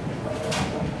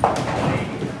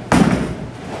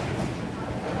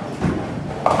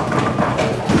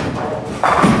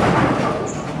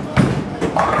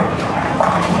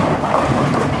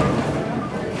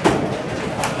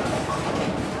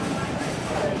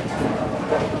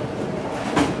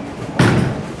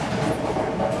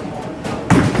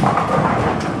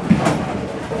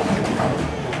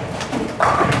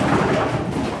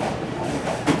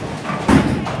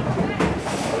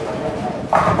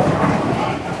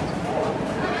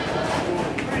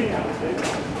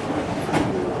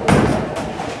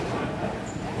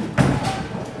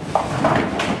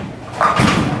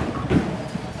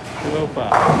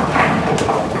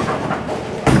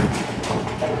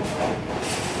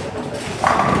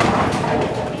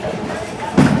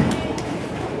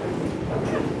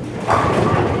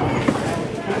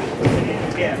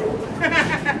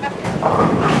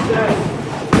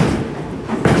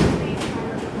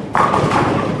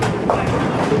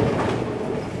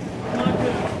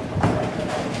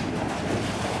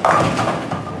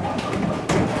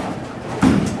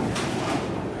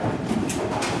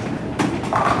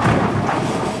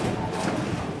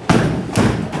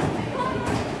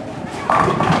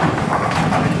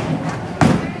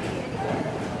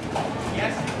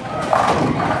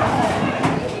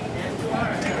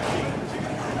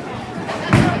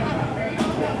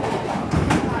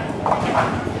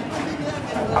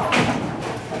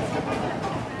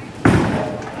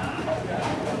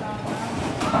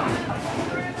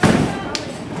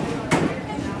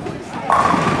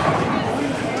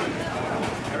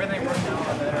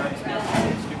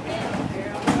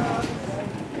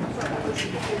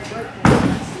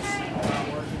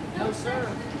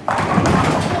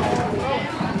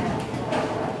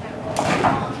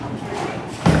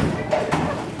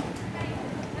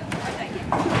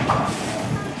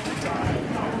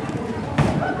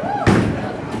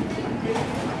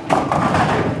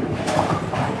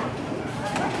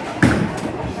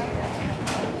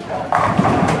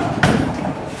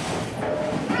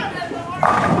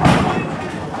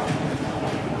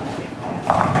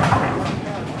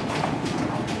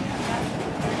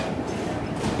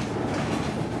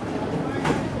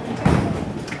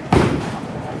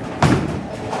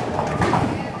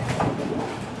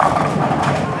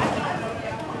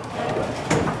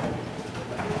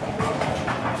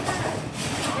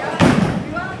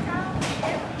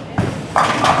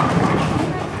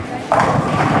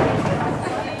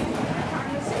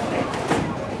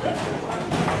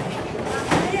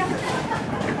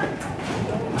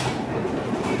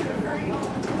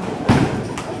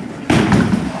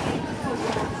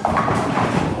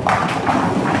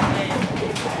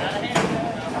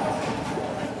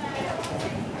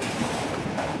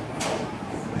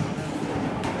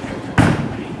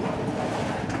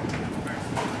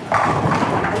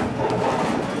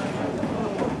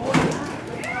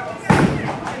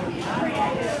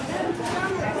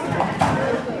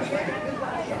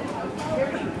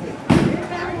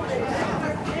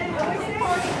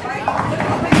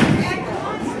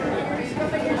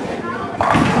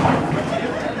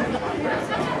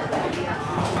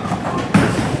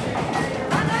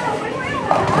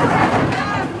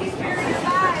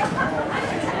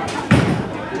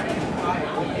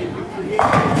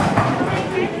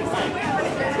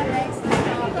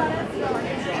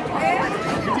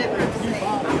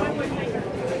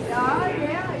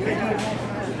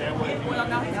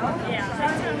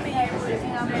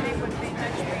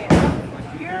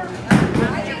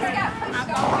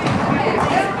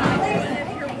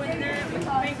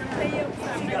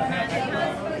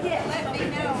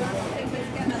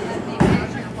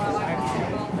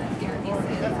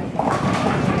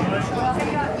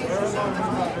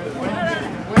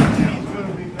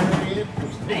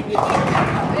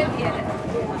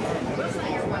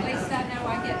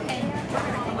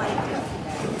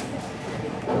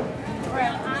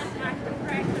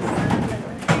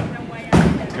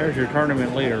 There's your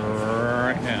tournament leader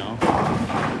right now.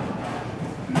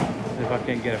 See if I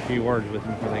can't get a few words with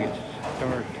him before they get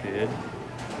started.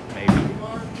 Maybe.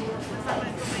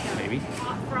 Maybe.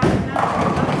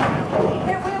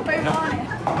 It will be No. on it.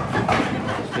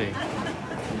 Let's see.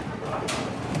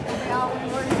 We all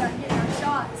been worried about getting our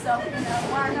shot, so,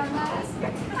 wearing our masks.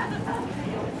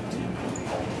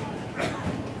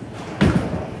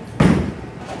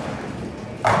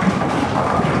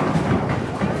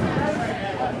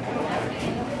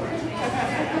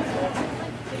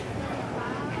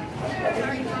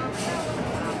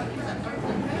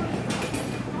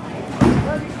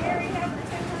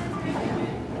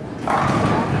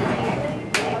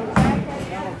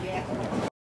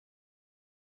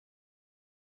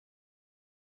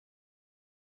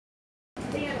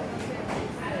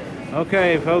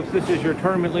 Okay, folks, this is your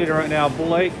tournament leader right now,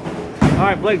 Blake. All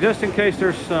right, Blake, just in case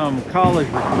there's some college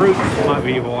recruits might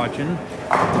be watching,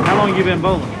 how long have you been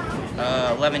bowling?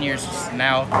 11 years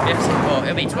now. Well,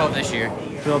 it'll be 12 this year.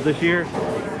 12 this year.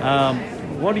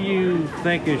 What do you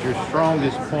think is your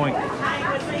strongest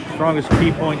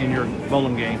key point in your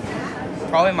bowling game?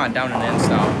 Probably my down and in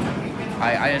style.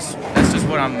 That's just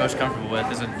what I'm most comfortable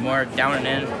with. Is a more down and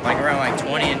in, like around like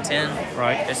 20 and 10.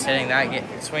 Right. Just hitting that,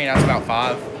 swinging out to about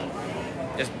 5.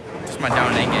 Just my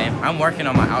down and in game. I'm working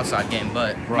on my outside game,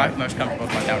 but I'm most comfortable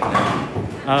with my down and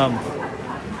in.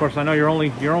 Of course, I know you're only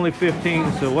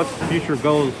 15. So, what's the future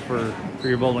goals for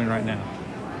your bowling right now?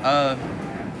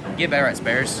 Get better at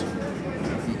spares,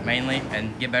 mainly,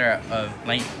 and get better at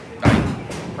lane, like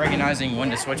recognizing when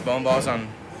to switch bowling balls on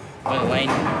when the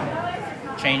lane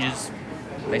changes,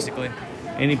 basically.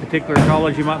 Any particular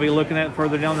college you might be looking at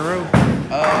further down the road?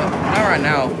 Not right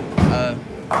now.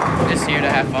 Just here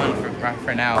to have fun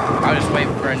for now. I'll just wait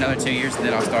for another 2 years and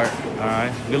then I'll start. All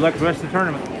right. Good luck with the rest of the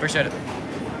tournament. Appreciate it. I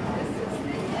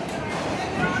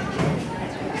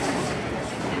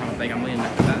don't think I'm leading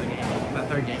that game. That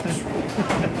third game.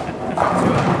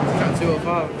 Got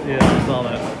 205. Yeah, I saw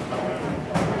that.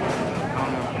 I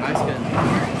don't know. I just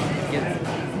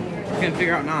couldn't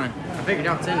figure out 9. I figured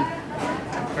out 10.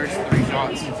 First 3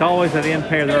 shots. It's always at the end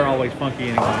pair. They're always funky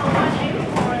anyway.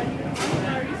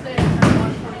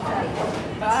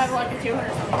 I have like a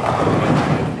 200 something.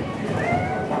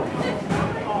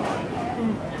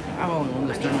 I've only won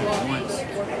this tournament once.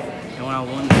 And when I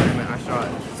won the tournament, I shot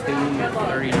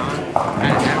 239. I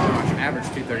had an average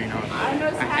 239.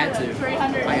 I had to.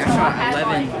 Like, I shot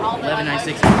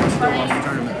 11.96 and still lost the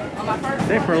tournament.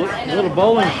 Say for a little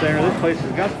bowling center, this place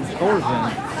has got some scores in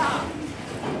it.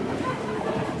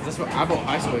 That's what I bought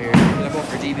high school here. I bought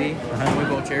for DB. We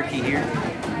bought Cherokee here.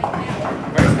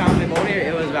 First time we bowled here,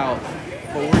 it was about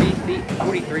 40 feet,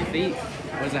 43 feet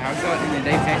was the house shot, and then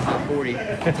Dave changed it to 40. So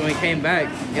when we came back,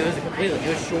 it was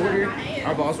shorter.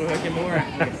 Our balls were hooking more.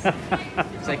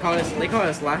 So they called us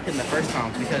lacking the first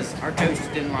time because our coach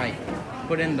didn't like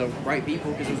put in the right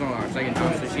people because it was on our second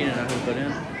time, so she didn't know who to put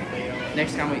in.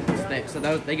 Next time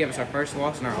they gave us our first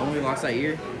loss and our only loss that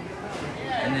year.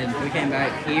 And then we came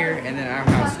back here and then our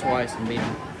house twice and beat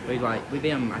them. We beat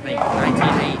them I think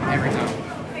 19-8 every time.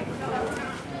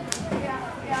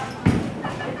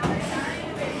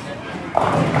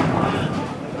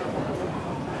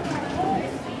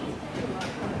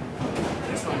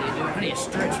 This one I need to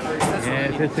stretch first. That's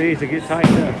Yeah, it's easy to get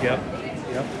tightened up. Yep.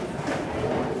 Yep.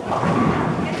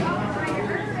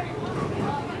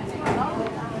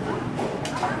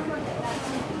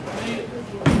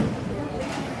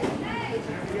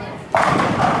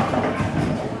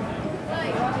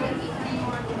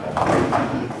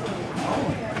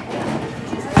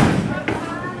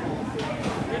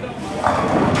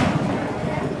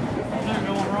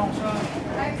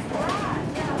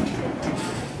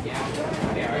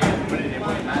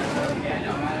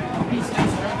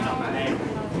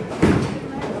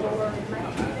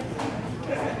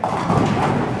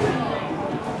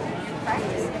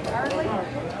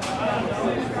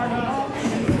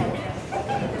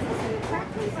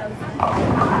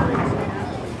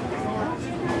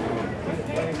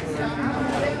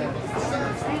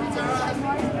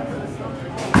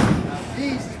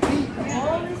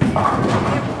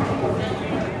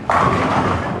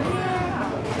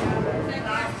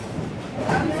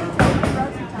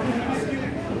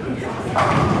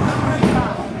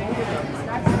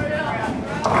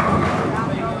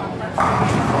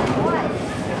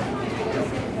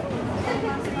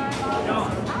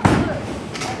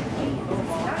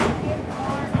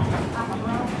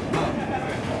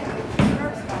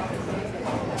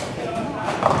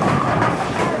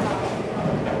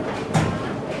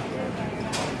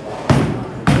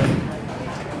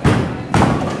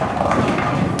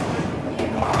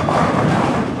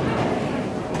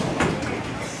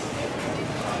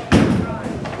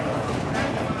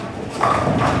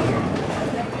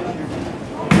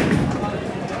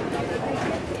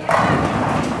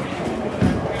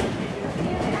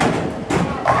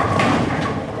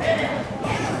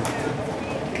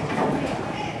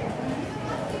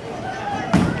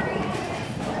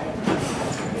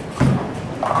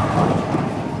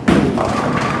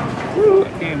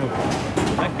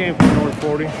 That came from North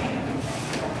 40.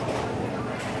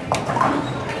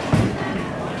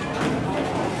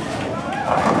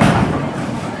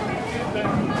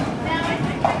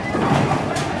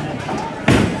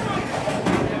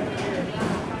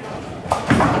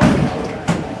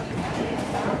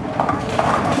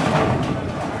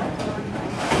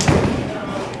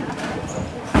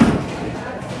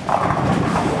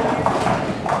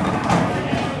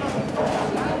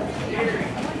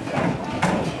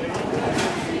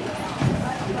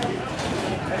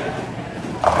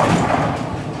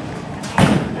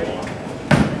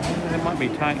 Be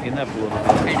tightening up a little bit.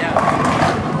 Hey, Dad,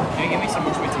 can you give me some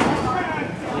more sweet tea?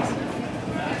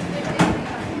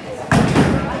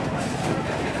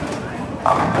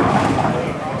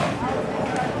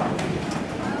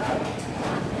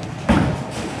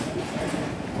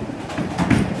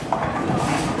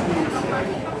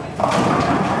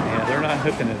 Yeah, they're not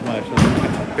hooking as much.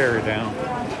 Let's carry down.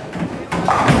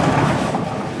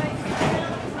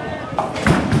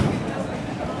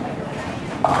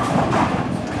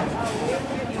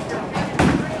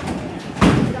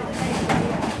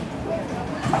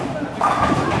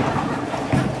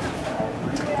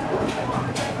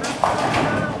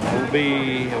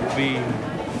 It'll be yeah,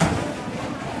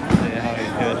 how he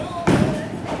adjusts.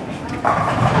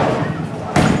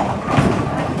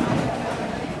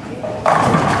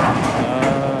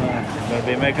 Gonna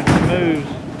be making some moves.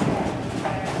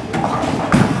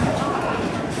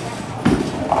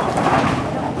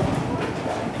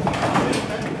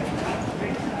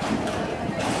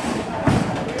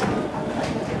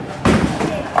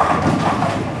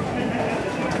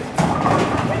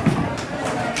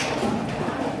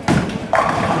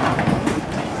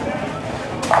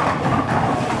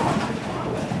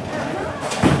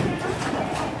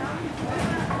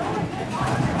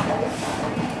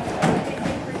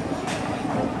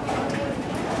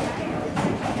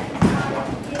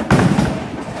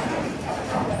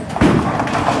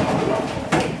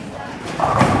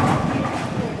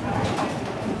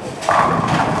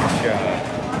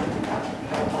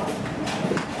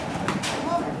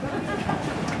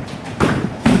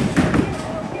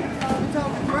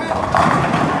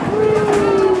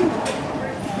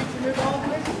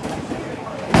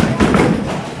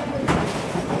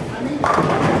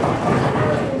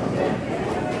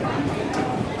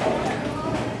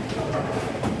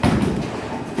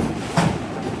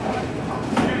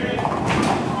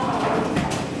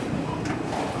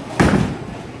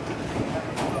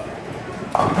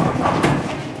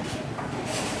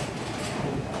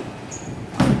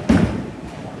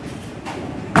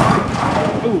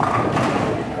 Ooh. Ooh.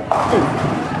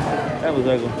 That was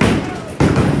ugly.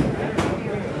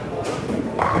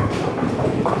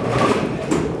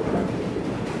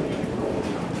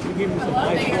 You give me some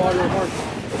ice water, Mark.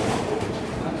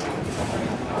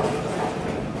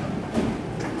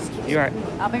 You all right?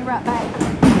 I'll be right back.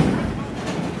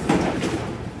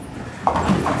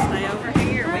 Stay over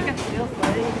here. We can still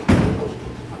play.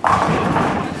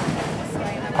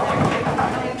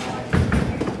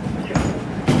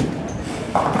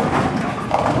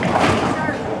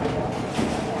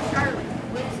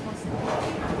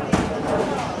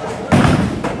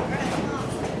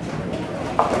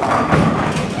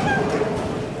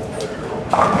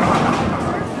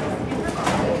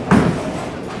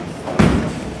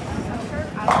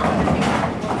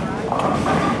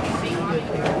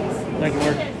 Thank you,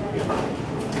 Mark.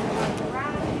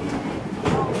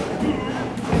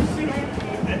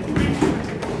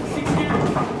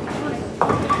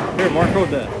 Here, Mark, hold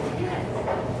that.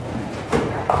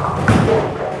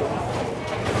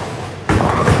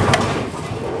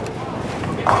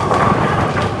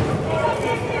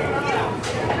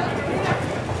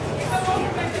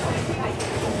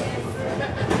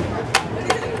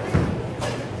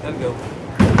 That'll go.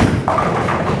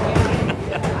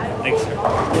 Thanks, sir.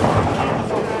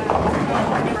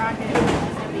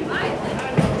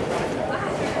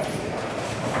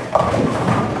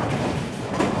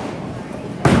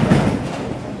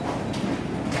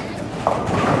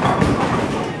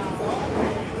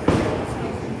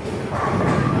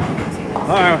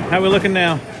 All right, how we looking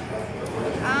now?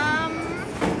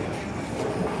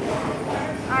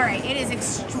 All right, it is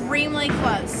extremely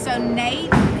close. So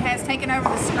Nate has taken over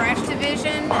the scratch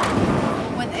division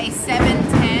with a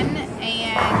 710,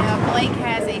 and Blake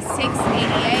has a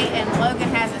 688, and Logan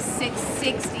has a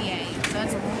 668. So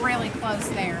it's really close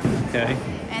there. Okay.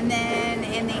 And then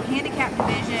in the handicap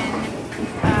division,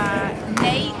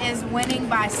 Nate is winning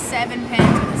by 7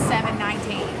 pins with a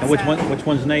 719. And which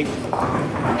one's Nate?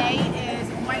 Nate is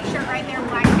white shirt right there,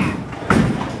 black hat.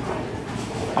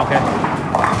 Okay.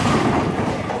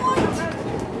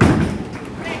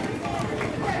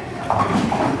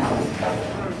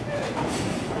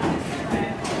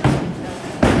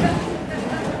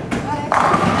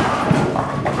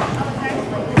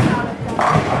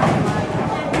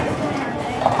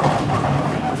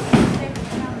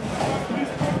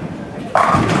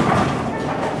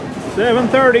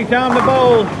 $7:30, time to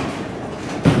bowl.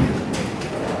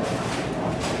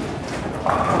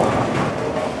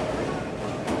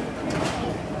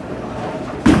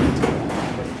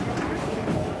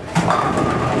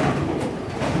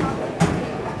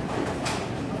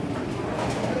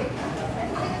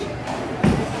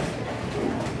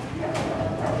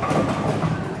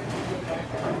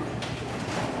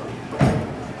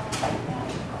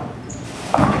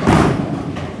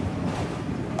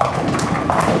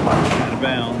 Out of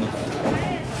bounds.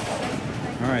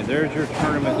 All right, there's your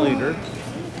tournament leader.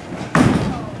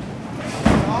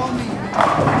 All me.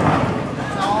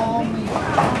 It's all me.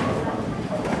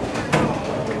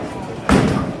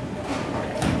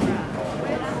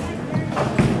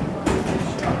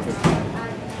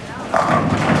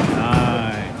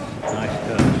 Nice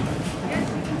touch.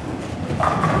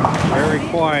 Very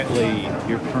quietly,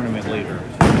 your tournament leader.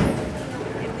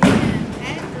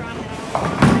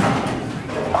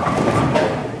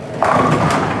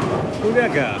 Who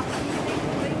that guy?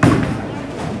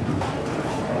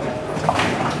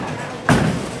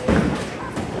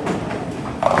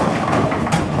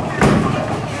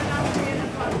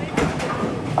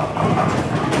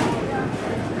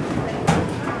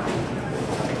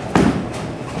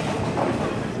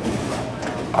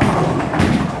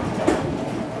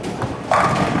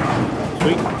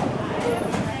 Sweet.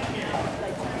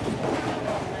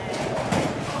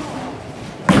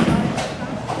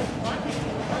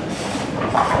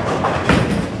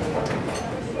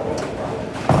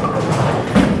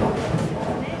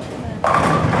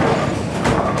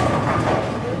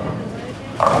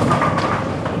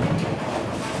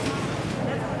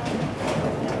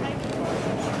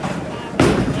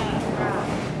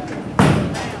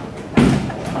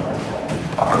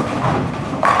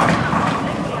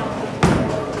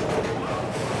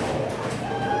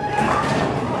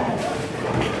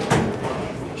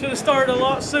 Should have started a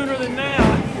lot sooner than now.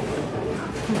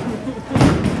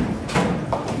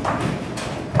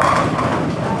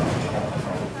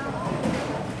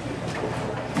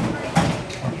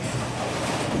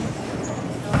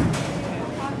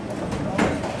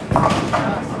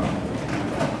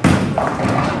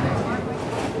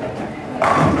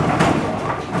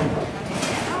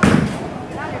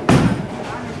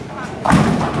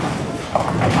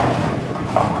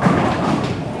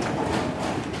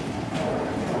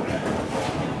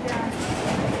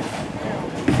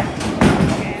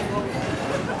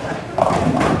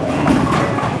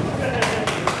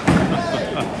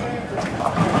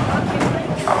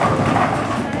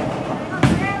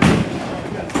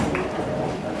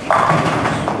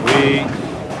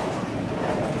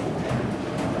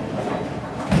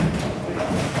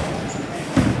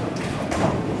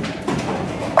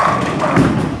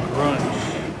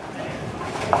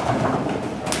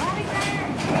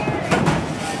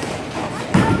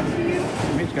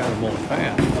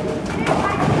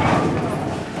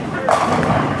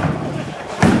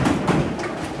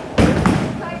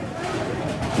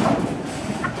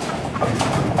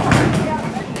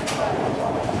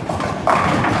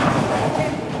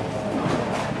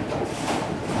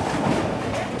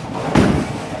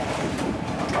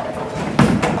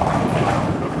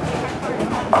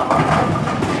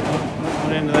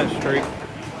 Went into that streak.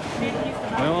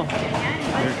 Well,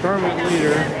 your tournament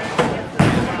leader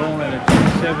is going at a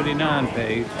 279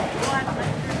 pace.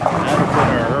 That'll put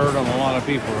a hurt on a lot of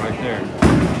people right there.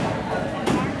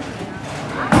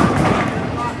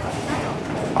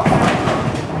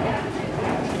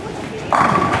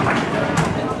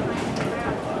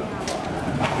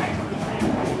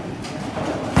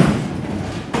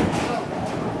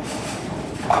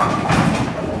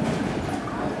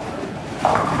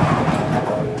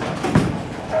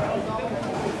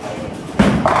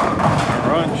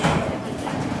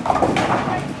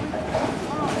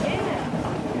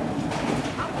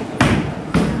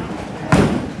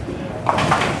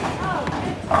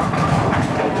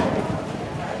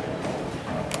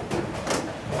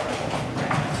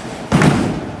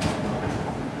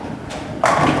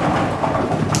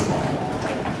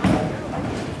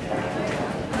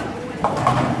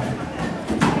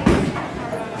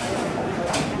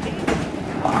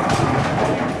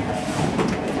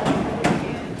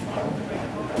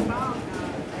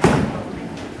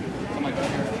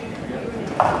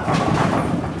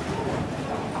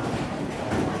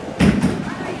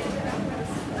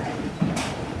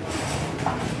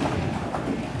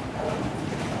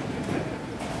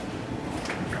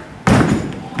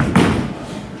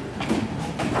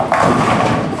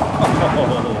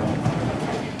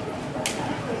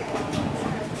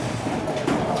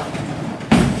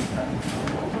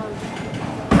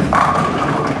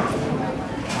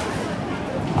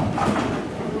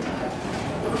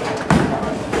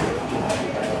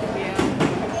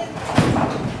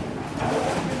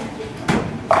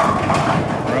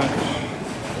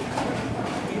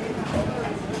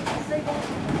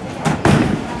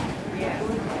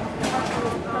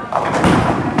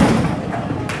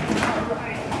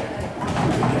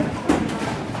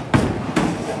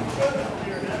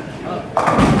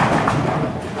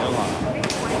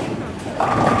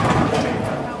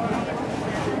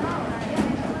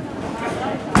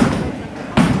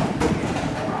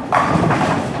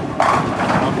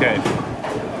 Okay.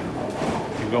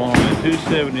 You're going on a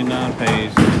 279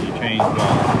 pace and you change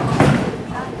balls.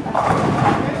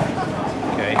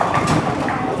 Okay.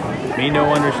 Me no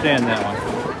understand that one.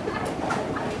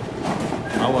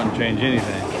 I wouldn't change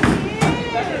anything.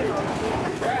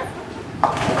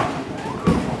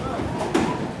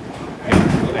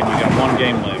 Okay. And you got one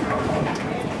game left.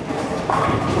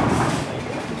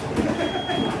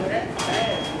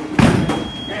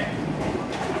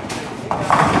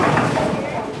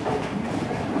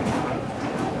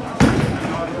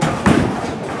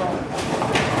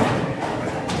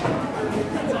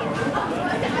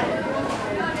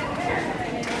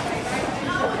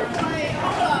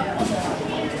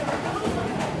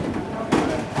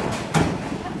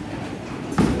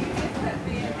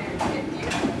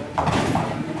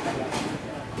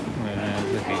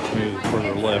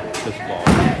 Further left this ball.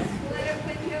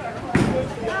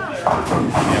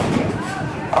 Yep.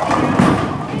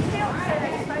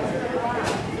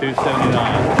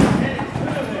 279.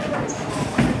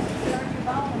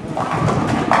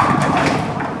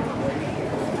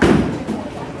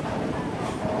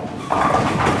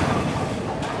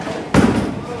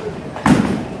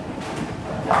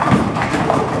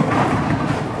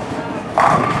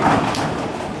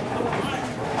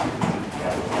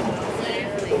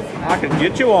 I can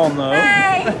get you on though.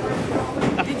 Hey!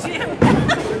 Did you?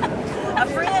 A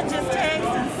friend just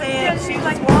texted and said she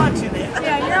was watching it.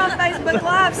 Yeah, you're on Facebook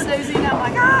Live, Susie, and I'm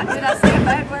like, ah, did I say a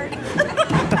bad word?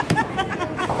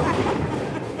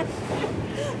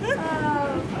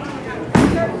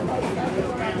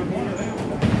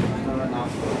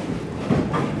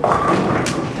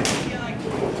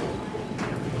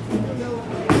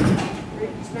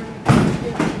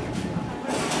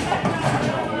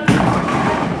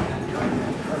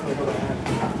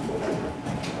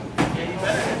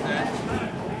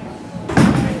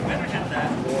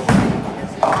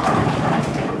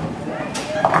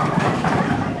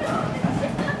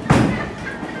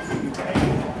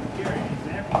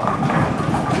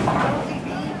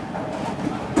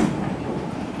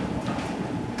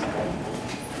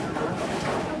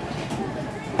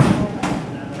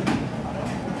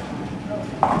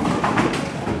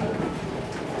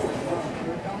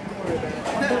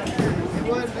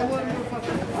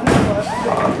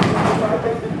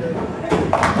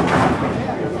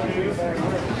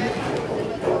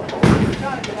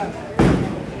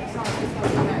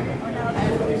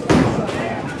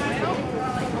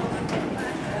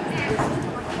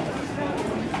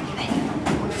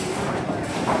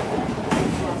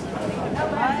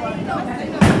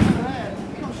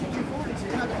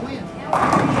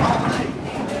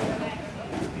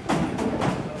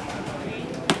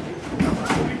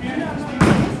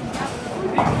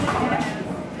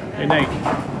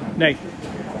 Nate.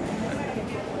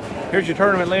 Here's your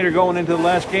tournament leader going into the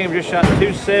last game. Just shot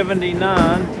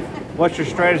 279. What's your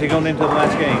strategy going into the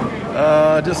last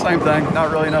game? Just same thing.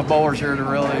 Not really enough bowlers here to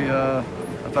really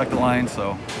affect the lane,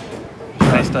 so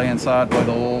try to stay inside, play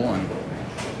the hole, and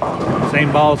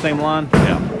Same ball, same line?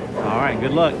 yeah. All right,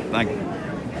 good luck. Thank you.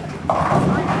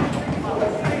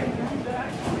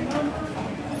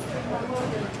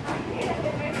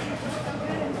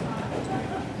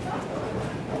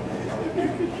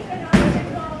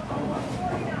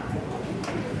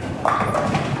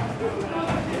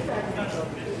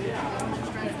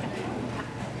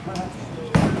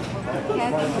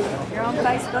 You're on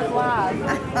Facebook Live.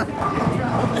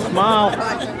 Smile.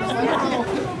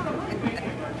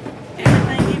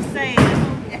 Everything you've said.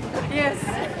 Yes.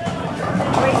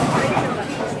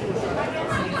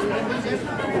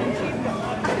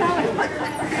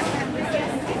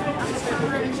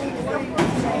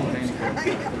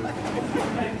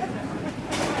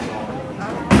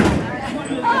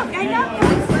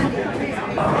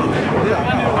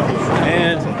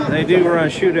 And they do run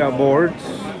shootout boards.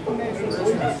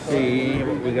 Let's see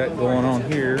what we got going on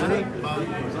here.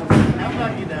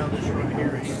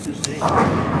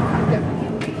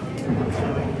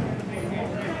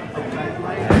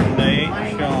 Nate,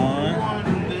 Sean.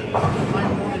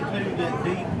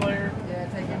 Yeah,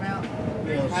 take him out.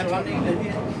 So I need to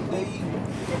hit D.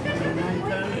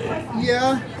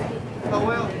 Yeah. Oh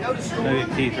well, no discussion. Look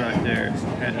at Keith right there.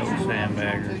 That little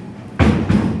sandbagger.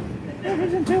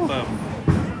 There's in two of them.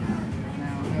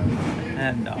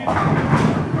 That dog.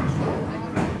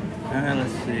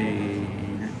 Let's see.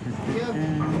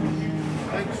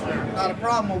 Not a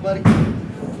problem, old buddy.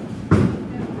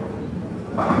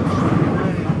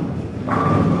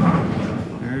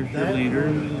 There's your leader.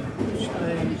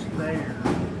 Stays there.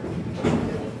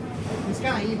 It's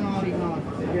kind of even on.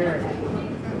 Here.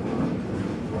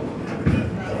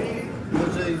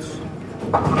 What's these?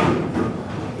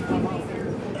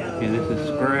 Okay, this is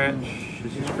scratch.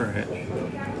 This is scratch.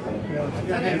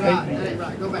 That ain't right. That ain't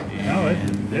right. Go back.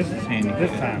 And this is handicap.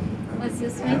 This time. What's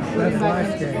this one? That's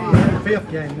last game. We're in the fifth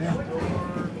game now.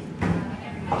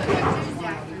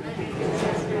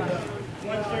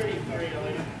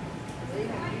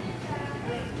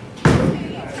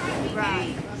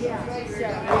 Right. Yeah.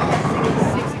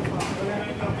 6 o'clock.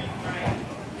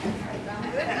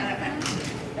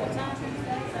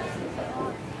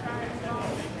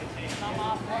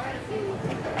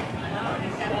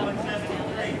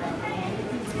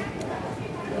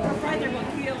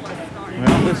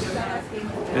 Well,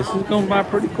 this is going by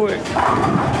pretty quick.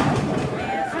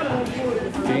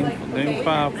 Game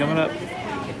 5 coming up.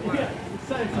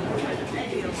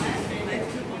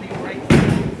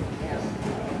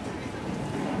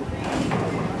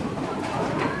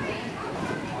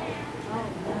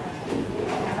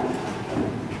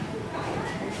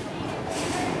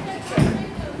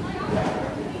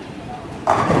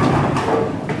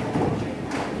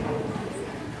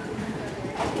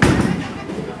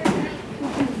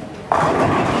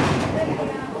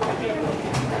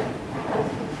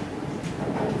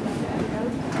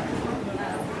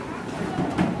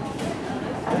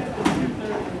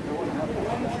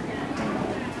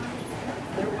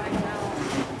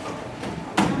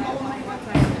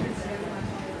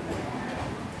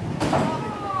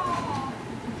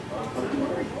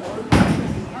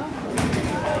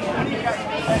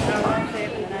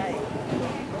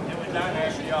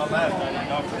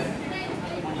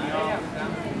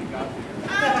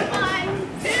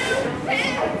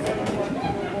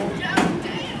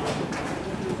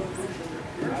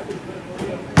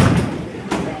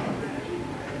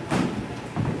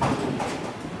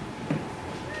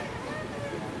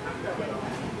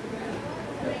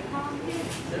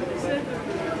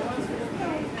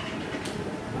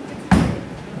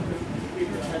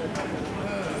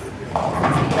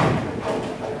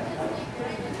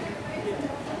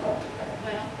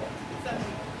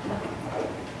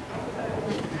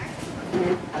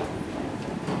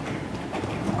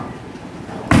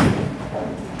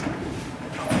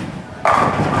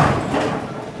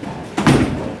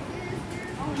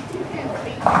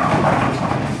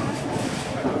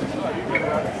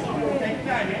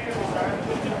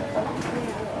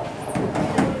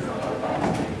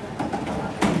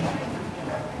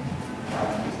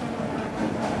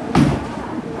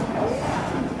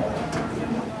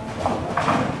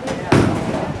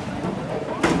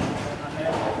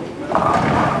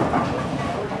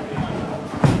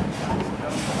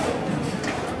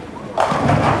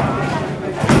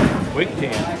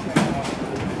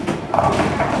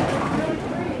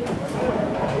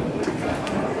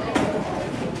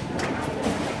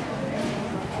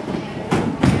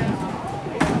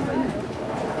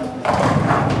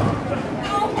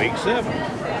 7.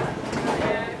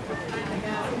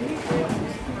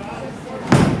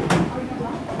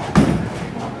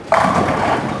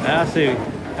 I see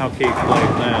how Keith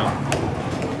plays now.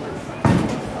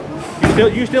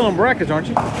 You still in brackets, aren't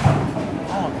you?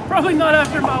 Probably not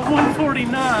after my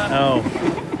 149. Oh.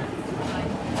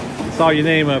 Saw your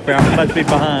name up there. I'm supposed to be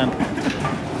behind.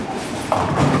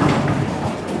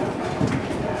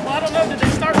 Well, I don't know. Did they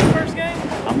start the first game?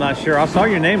 I'm not sure. I saw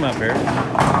your name up here.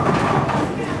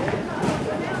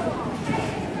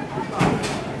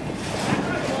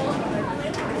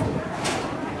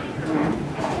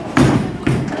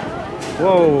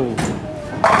 Whoa.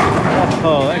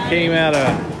 Oh, that came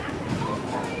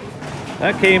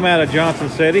out of Johnson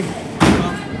City.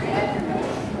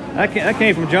 That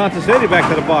came from Johnson City back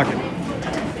to the pocket.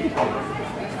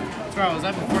 Charles, was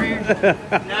that before you?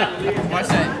 Watch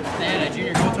that. They had a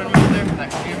junior goal tournament over there,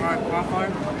 that junior qualifier.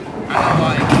 I had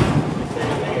like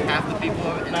half the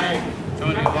people in there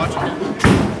joining and watching it.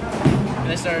 And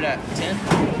they started at 10.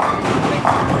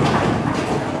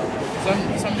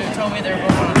 Some dude told me they were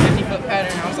both on a 50-foot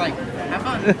pattern. I was like, have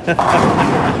fun.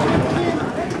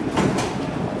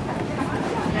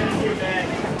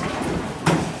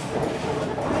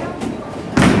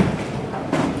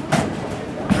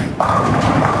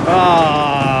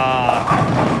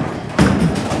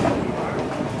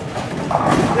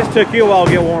 This took you a while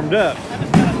to get warmed up. I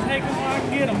just gotta take them where I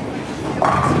can get them.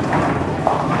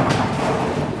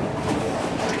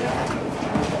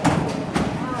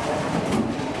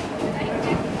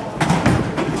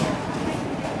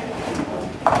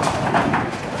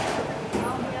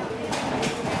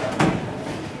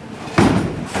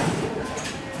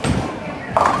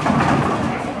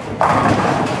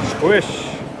 Squish.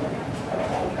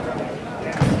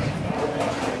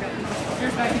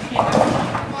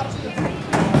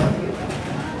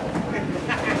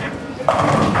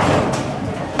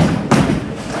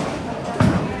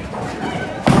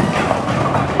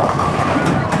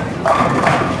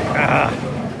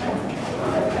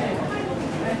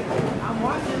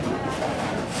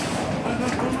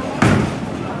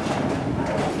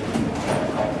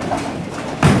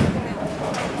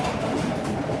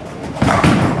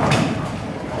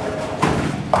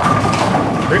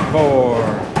 Brick 4.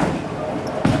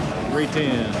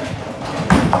 310.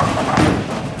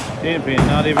 10 pin,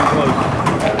 not even close.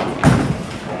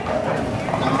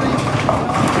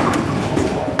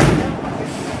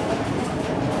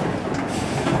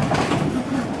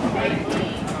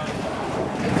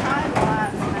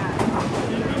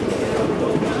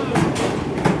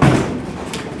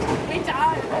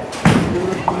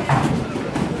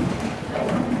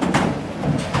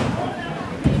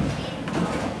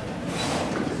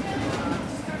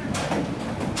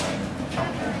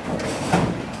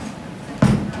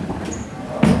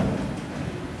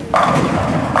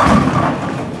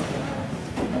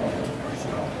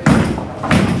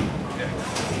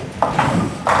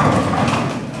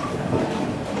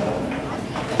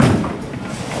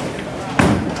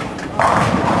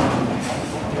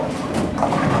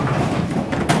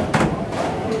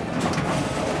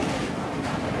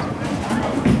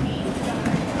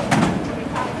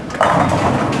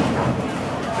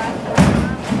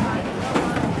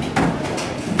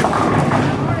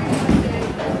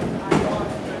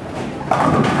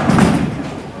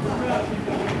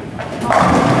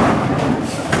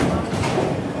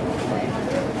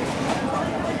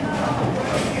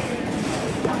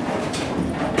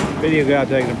 Video guy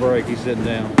taking a break, he's sitting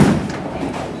down.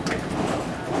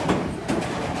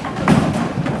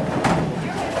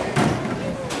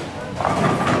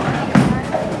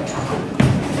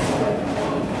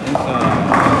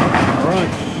 Inside.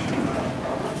 Crunch.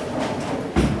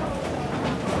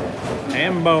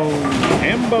 Ham bone.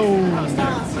 Ham bone.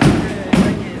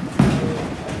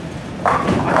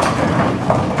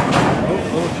 Oh,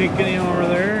 little chicken over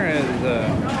there, as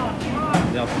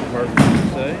Nelson Burton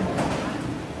would say.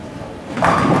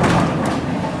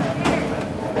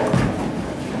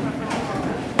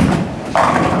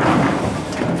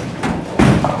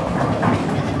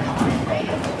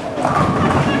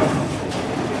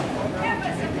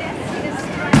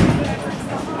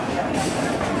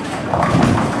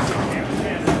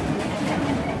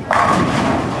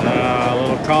 A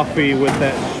little coffee with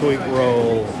that sweet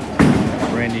roll,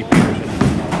 Randy Peterson.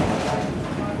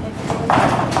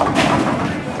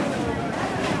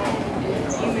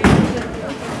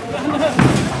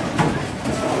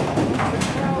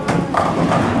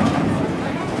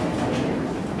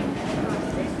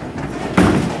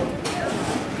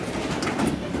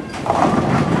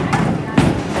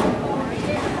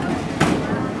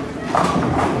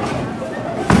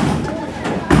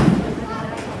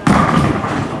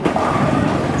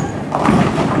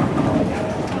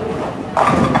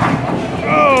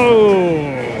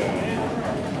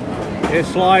 It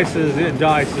slices, it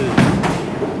dices.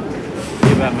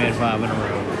 Give that man 5 in a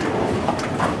row.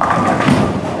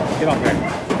 Get off there.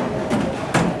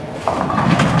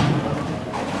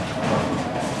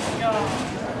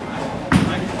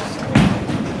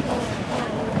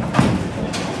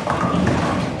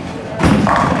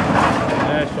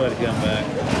 Let's try to come back.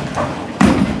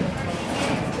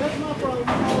 That's my problem.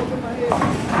 All over my head.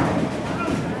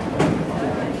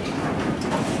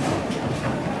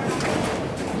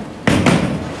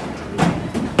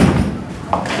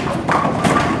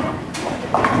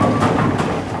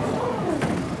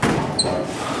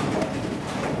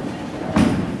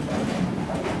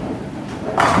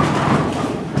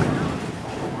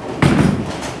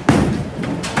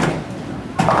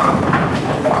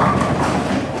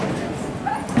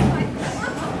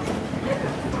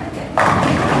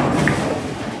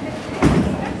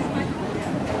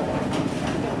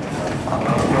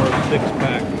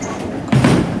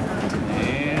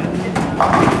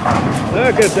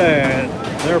 Look at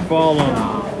that. They're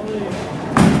falling.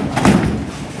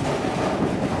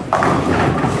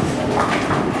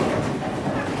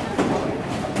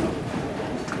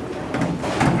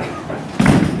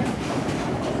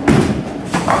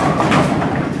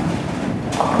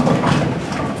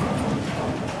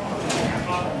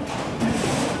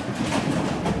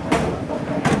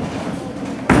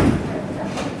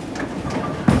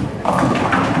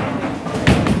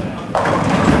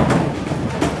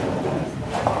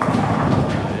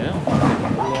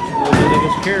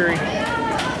 Carry.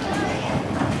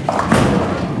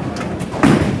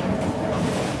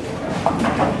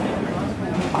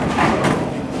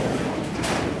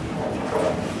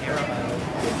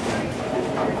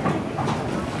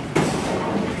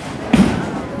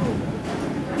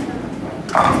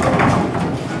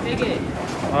 Dig it.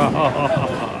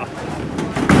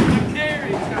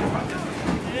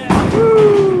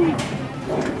 Woo!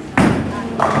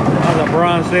 That was a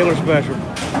Brian Sailor special.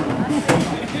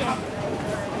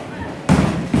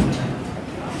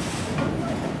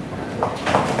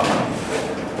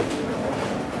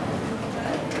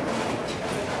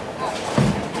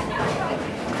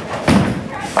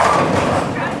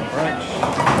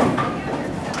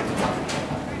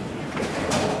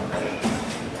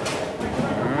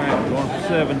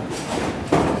 Seven.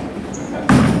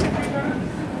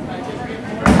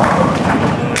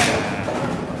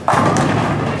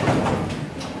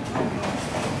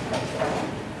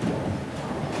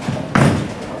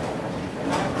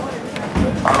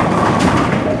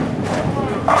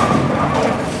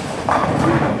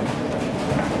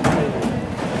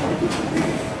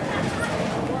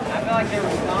 I feel like there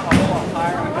was not a whole lot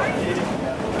higher.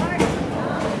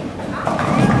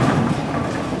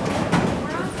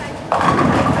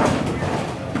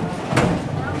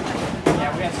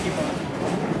 Yeah, we have to keep on.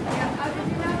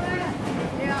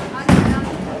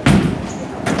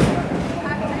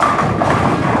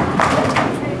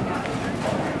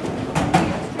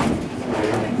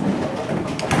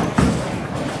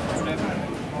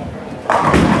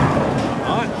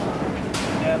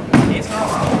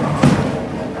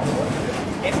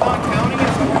 It's not counting,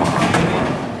 it's the wrong counting.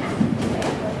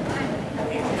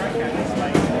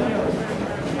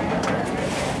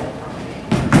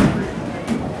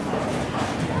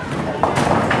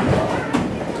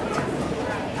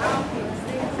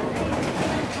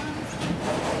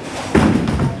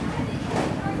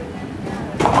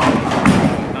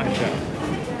 Nice shot.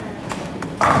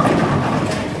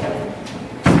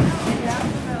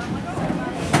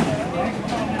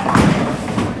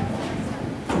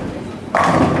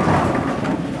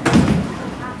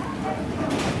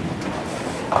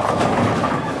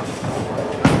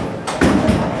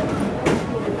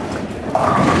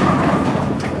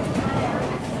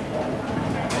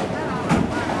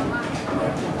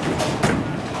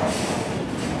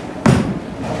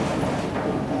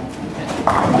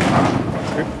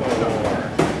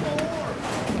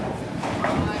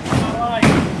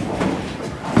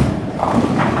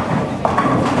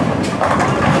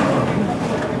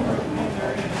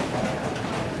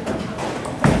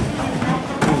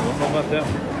 About that.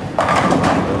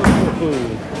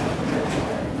 Ooh.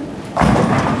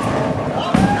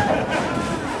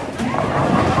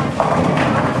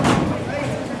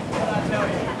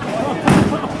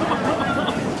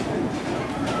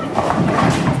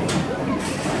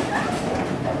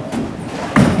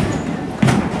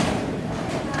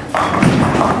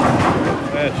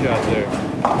 Bad shot there.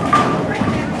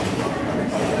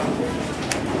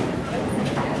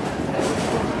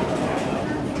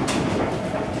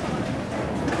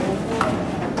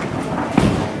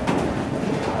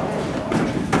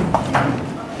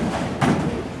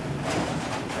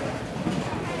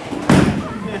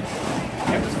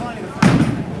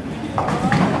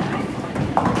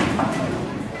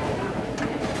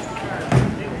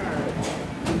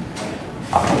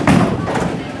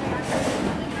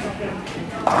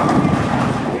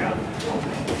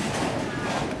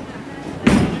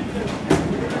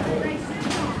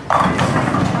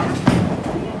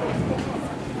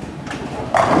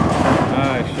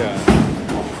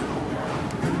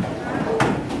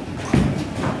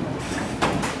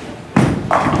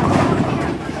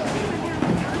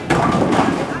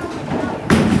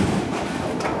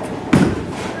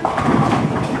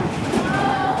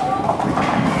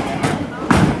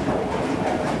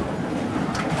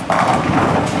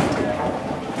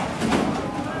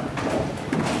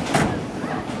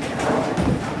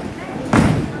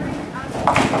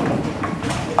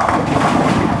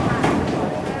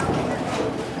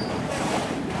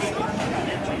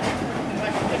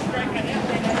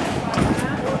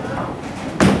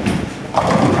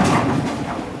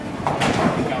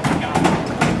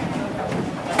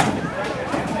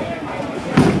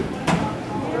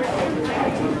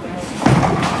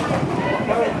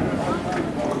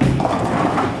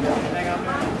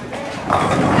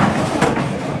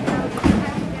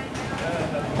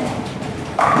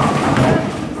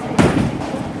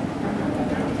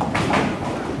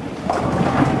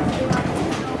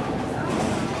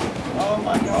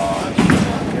 my gosh.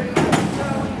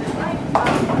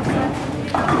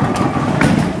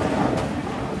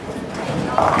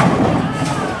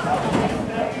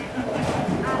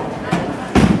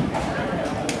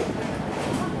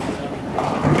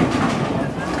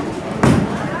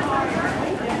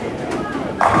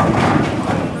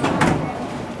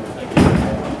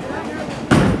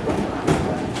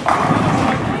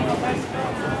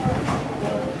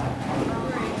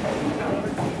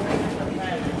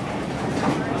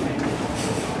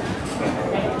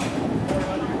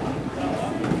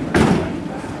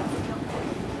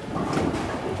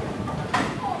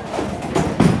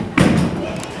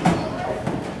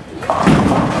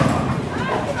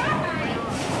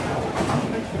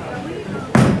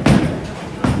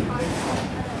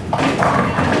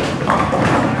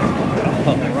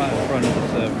 Right in front of the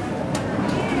 7.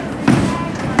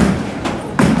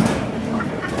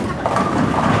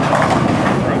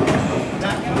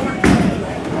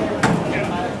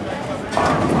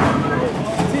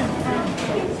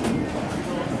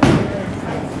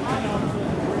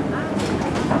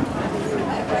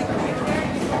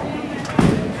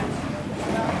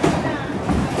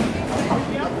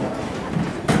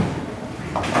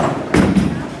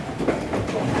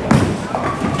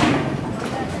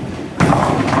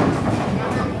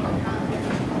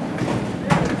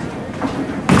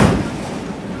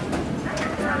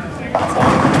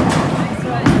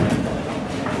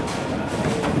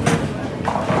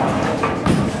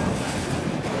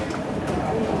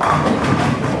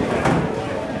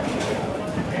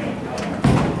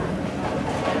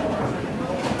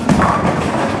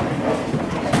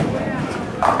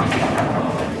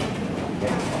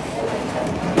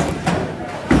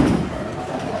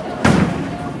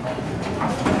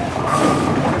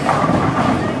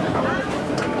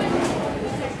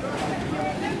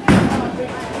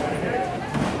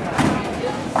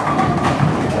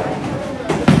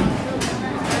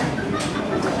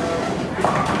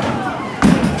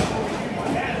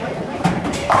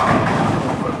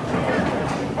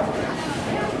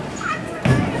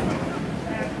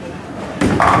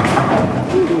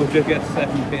 Ooh, just got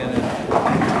 7 pin in.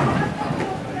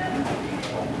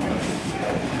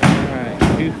 Alright,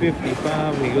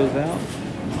 255, he goes out.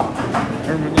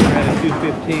 Herman Lear had a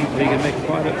 215, so he can make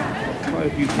quite a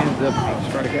few pins up and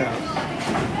strike out.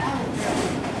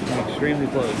 Extremely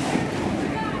close.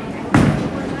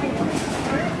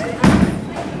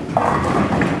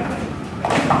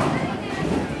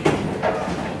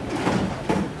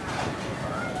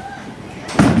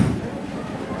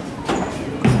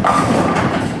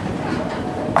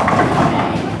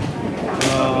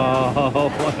 Oh,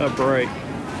 what a break.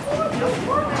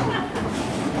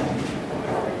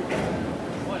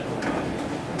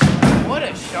 What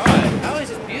a shot. That was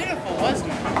just beautiful,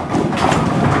 wasn't it?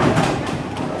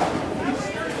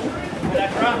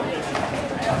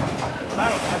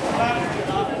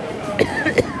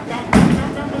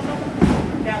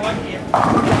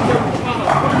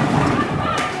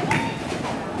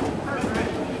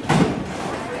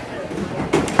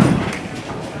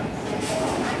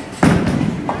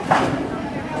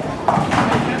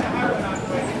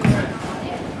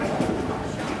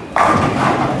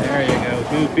 There you go,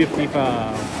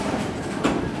 255.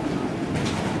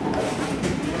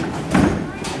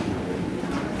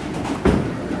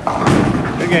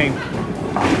 Good game.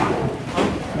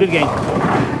 Good game.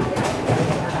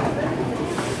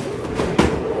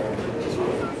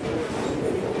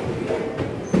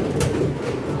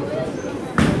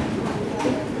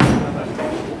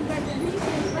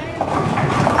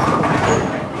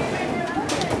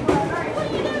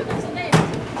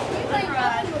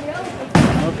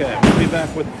 Okay, we'll be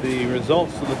back with the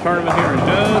results of the tournament here in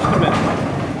just a minute.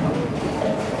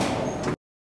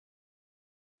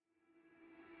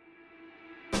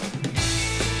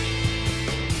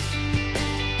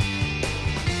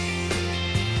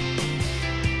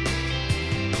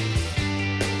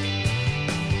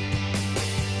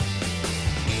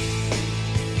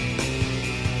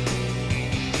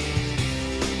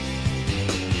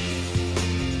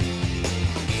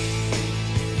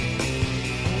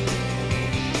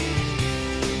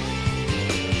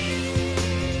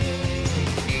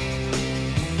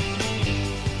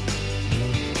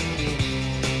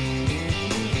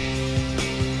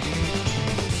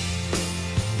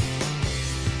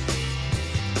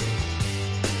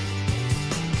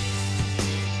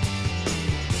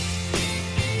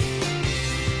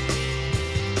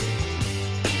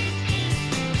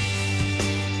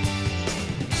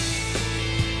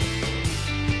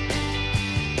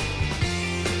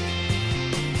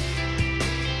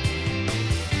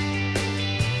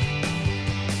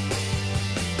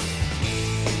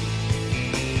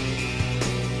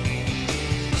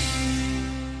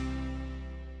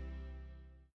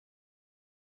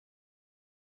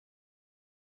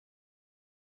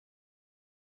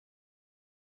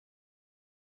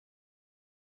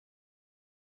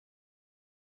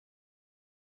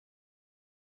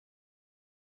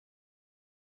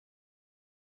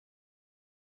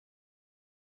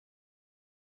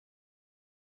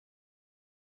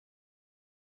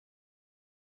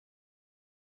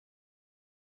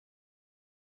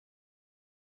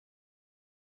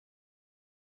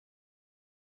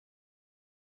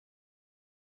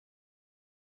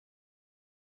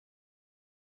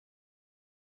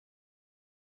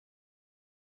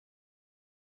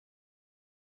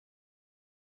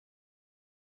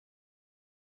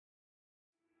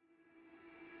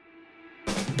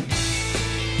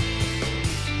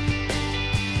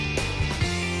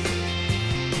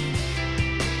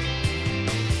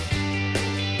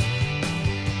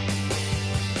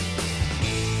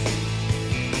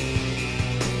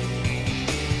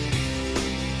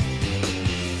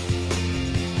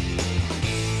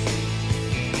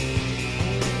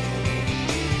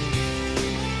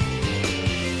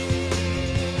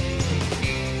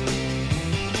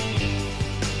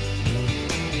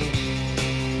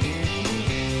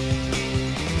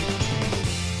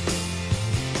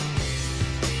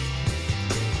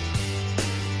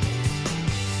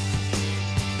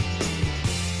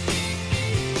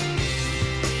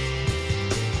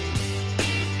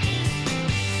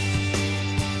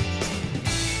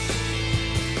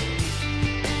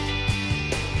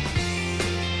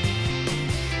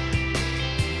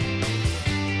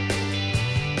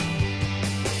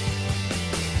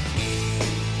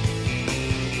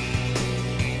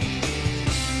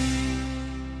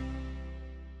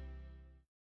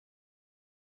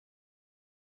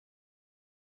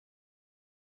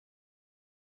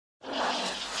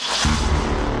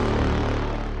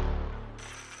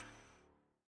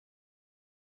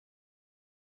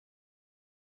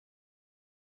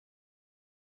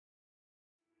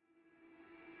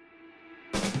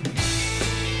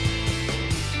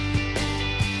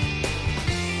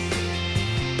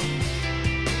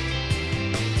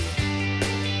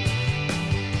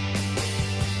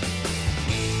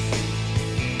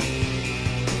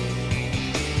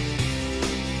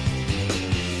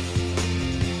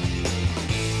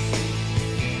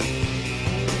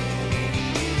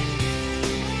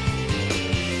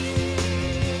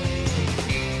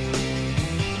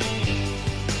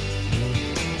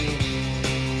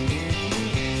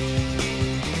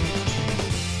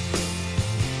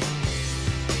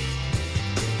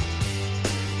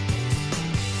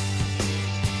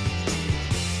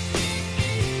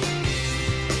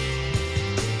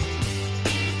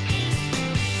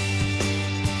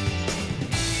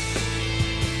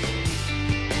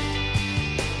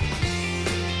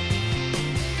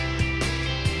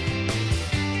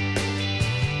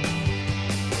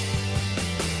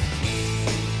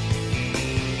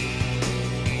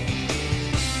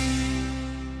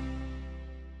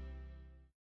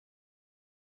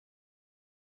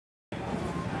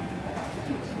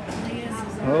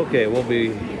 Okay, we'll be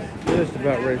just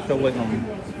about ready. Still waiting on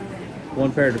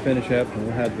one pair to finish up, and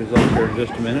we'll have the results here in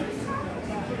just a minute.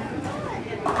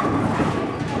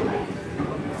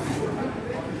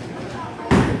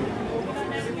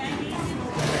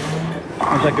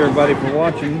 Thank everybody for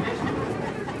watching.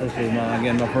 This is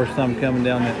again my first time coming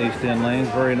down that East End Lanes.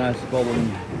 Very nice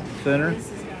bowling center.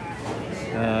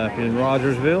 If you're in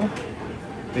Rogersville,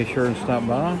 be sure and stop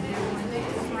by.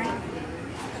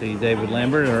 See David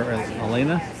Lambert or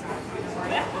Elena.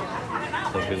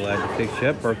 They'll be glad to fix you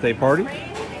up. Birthday party.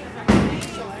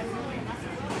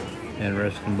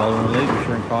 Interested in bowling league, be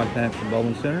sure and contact the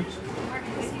bowling center.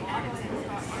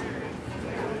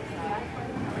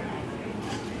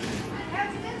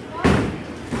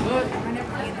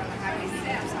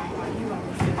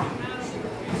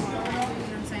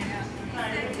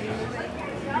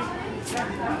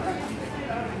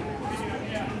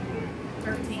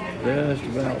 Just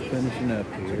about finishing up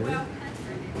here.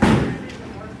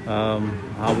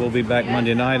 I will be back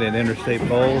Monday night at Interstate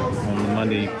Bowl on the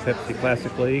Monday Pepsi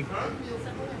Classic League.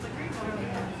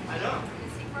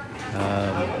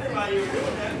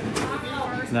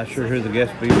 Not sure who the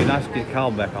guest will be. It'd be nice to get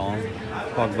Kyle back on.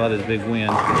 Talk about his big win.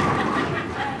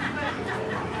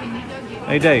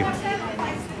 Hey, Dave.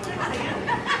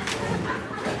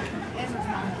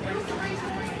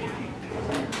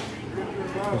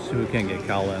 Let's see if we can get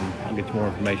Kyle in. I'll get you more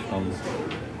information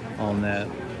on that.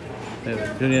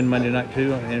 Tune in Monday night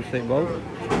too on the Interstate Bowl.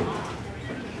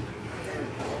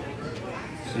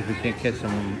 See if we can't catch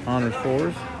some honors for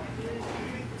us.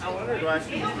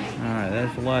 Alright,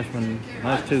 that's the last one.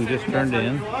 Last two just turned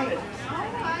in.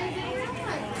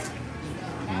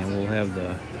 And we'll have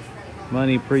the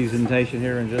money presentation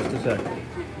here in just a second.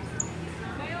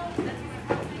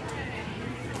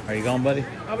 Are you going, buddy?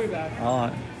 I'll be back.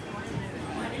 Alright.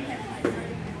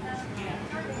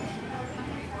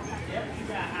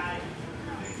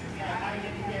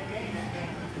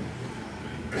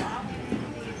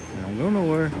 Don't go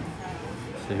nowhere.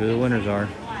 See who the winners are.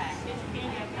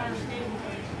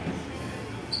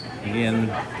 Again,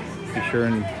 be sure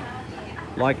and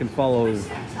like and follow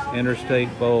Interstate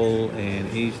Bowl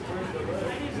and East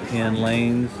End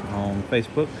Lanes on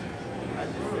Facebook.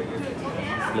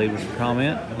 Leave us a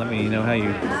comment. Let me know how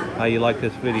you like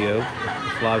this video.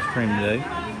 This live stream today.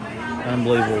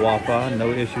 Unbelievable Wi-Fi, no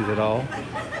issues at all.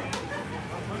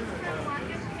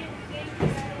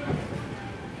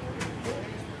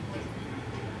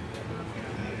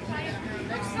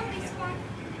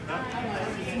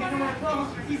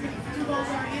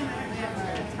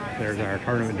 There's our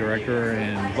tournament director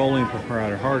and bowling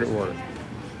proprietor hard at work.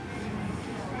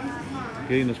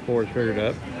 Getting the scores figured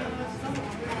up.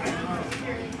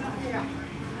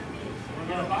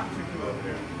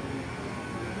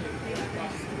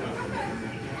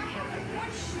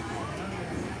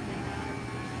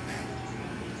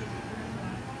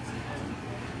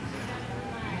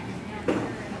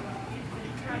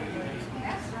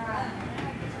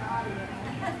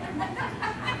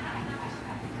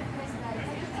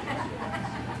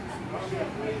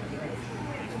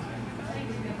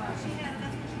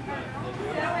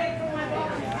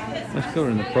 Let's go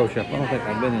to the pro shop. I don't think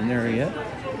I've been in there yet.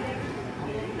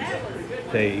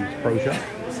 Dave's Pro Shop.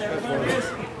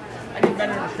 I need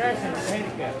better instructions with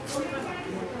handicap.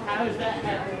 How is that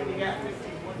happening when you got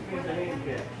 15 points of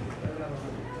handicap?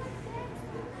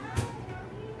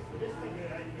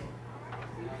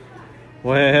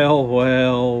 Well.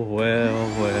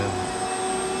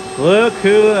 Look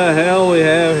who the hell we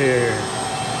have here.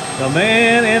 The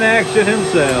man in action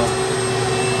himself.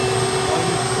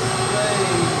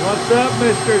 What's up,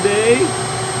 Mr. D?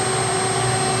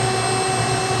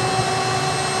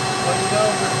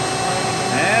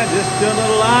 Yeah, just doing a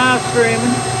little live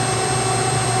streaming.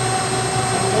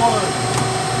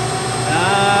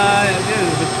 It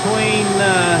is between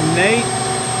Nate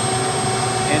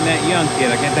and that young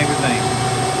kid. I can't think of his name.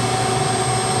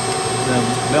 The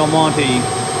Belmonte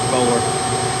bowler.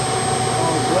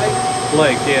 Oh,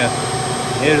 Blake, yeah.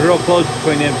 It was real close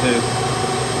between them two.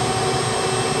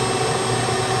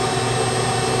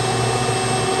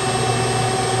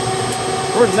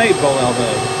 Where's Nate bowl out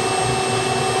of?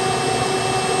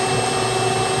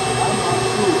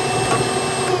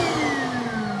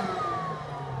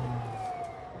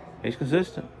 He's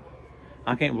consistent.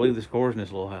 I can't believe the scores in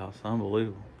this little house.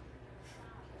 Unbelievable.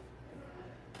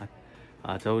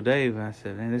 I told Dave, I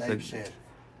said, man, this Dave is... said,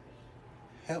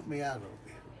 help me out a little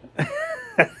bit.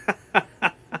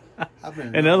 I've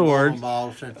been in other words,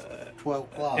 ball since 12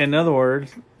 o'clock. In other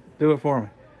words, do it for me.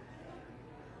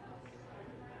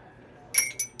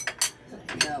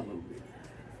 Help me out a little bit.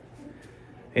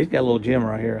 He's got a little gym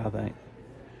right here, I think.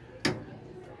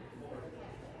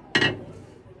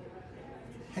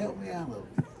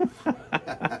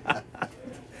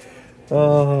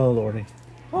 Oh, Lordy.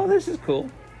 Oh, this is cool.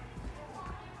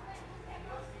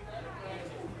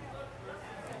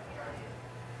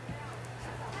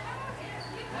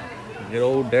 Good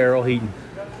old Daryl Heaton.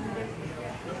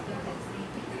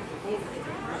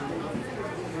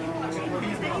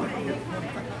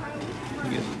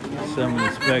 Get some of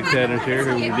the spectators here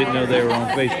who didn't know they were on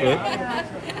Facebook.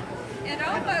 It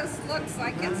almost looks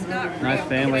like it's not real. Nice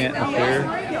family atmosphere. The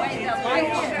way the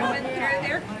light's showing through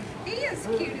there. He is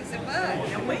cute as a bug.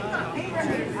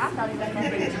 I thought he was on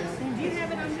pictures. Do you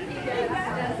have it on video? He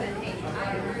doesn't.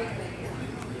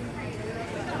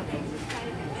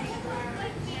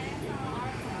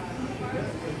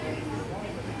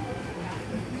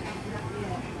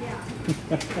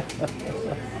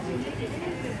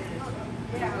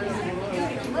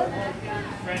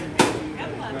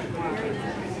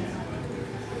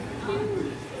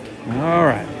 All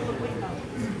right.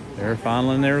 They're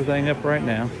filing everything up right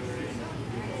now.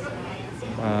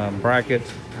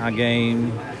 Brackets, high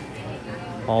game,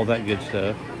 all that good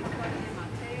stuff.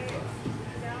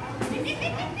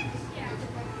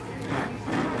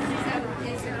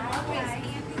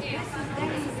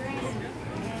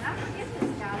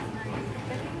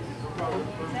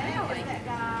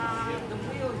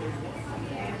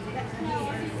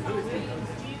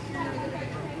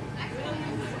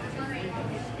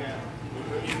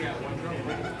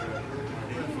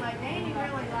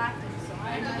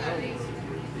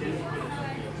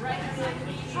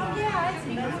 Oh yeah, it's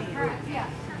me. Yeah.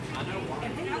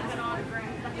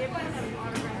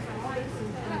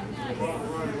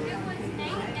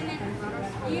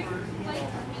 You played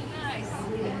pretty nice.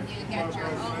 You got your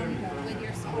own with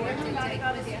your sport to take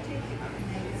with you.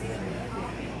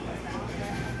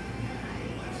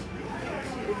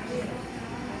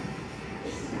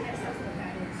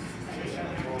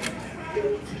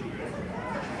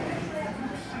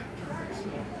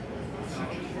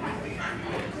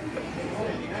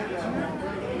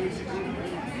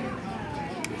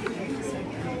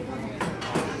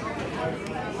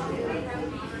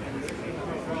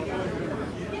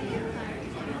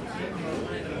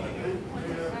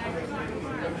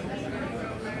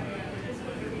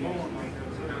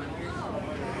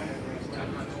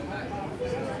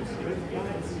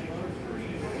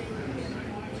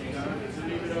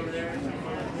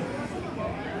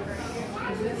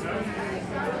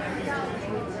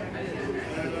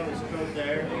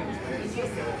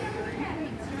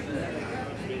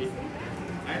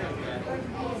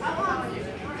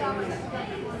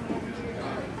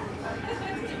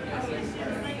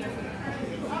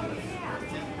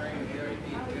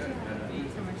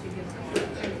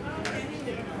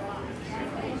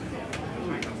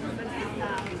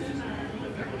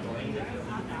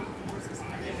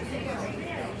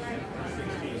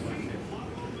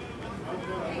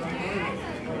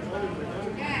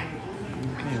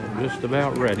 Just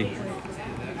about ready.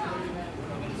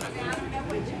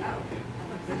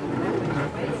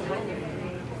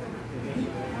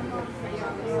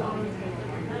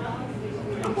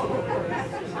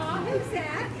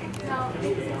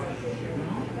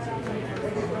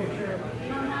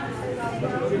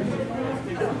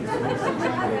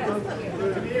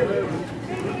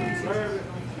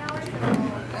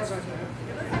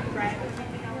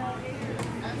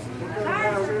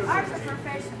 Ours are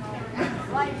professional.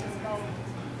 Life is gold.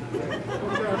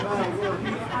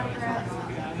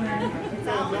 It's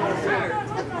all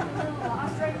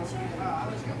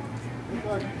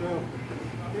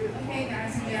Okay,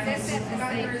 guys, we got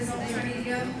the results ready to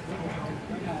go.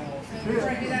 So we're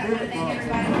going to do that. I want to thank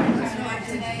everybody for coming out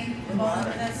today, bowling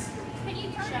with us. Can you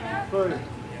turn it up? Sorry.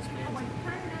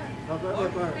 I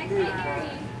can't hear you.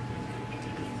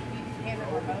 Hand it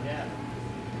over.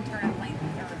 And turn up lane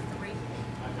 3.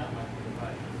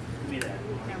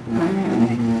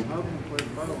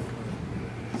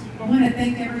 I want to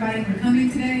thank everybody for coming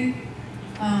today.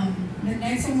 The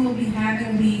next one we'll be having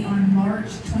will be on March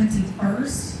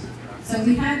 21st. So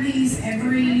we have these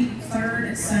every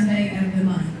third Sunday of the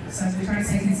month. So we try to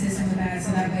stay consistent with that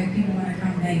so that way if people want to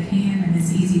come, they can, and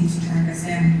it's easy to track us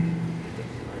down.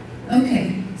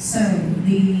 Okay, so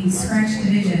the scratch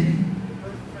division.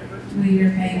 We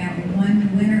are paying out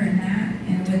one winner in that,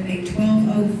 and with a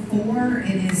 1204,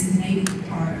 it is Nate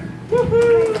Potter. Good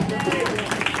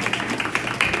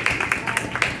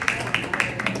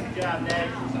job, Dave.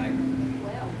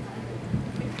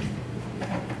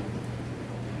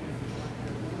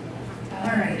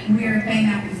 All right, we are paying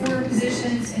out 4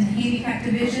 positions in the handicap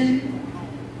division,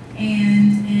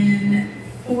 and in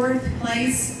 4th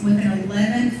place with an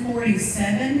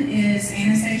 1147 is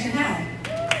Anastasia Howe.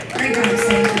 Great job,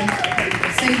 Stacia.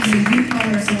 Stacey's a youth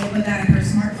bowler, so we'll put that in her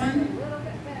smart fund.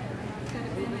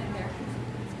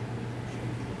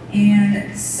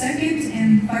 And second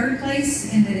and third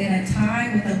place ended in a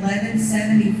tie with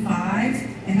 1175,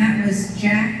 and that was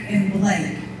Jack and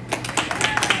Blake.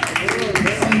 So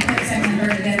we put second and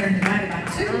third together and divided by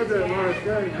 2.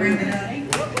 Round it up.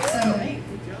 So,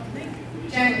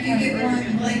 Jack, you get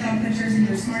one. Blake, I'll put yours in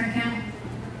your smart account.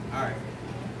 All right.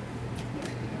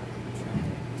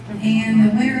 And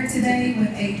the winner today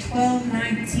with a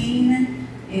 1219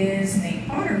 is Nate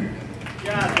Potter. Good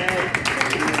job, Dave.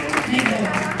 Nate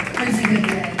was a good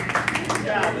day. Good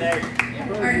job, Dave.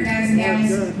 Alright, guys and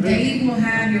gals, Dave will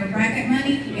have your bracket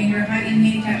money and your high game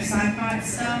handicap side pot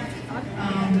stuff.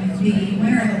 The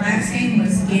winner of the last game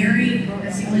was Gary.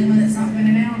 That's the only one that's not been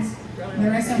announced. The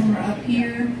rest of them are up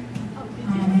here.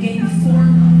 Game 4.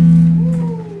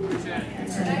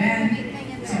 That's really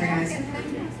bad. Sorry, guys.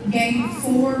 Game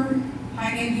 4,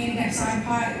 high game handicap side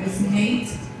pot was Nate.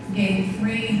 Game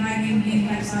 3, high game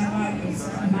handicap side pot was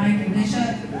Mike and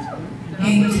Bishop.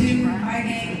 Game 2, high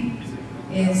game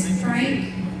is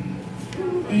Frank.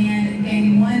 And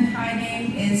game 1, high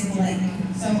game is Blake.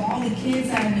 So all the kids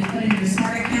that will be put in your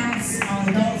smart accounts, all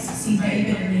adults see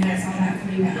David, and he has all that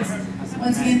for you guys.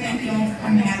 Once again, thank you all for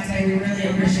coming out today. We really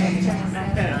appreciate it.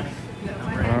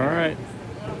 All right.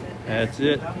 That's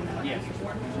it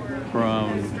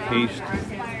from East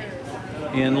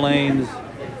in Lanes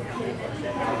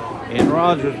in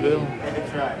Rogersville.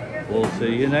 We'll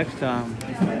see you next time.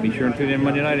 Be sure and tune in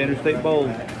Monday night, Interstate Bowl.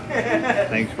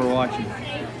 Thanks for watching.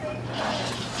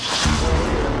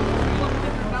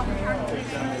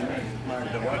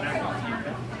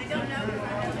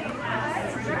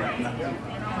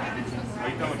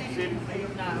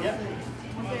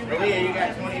 Leah, you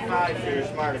got 25 for your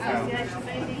smart account.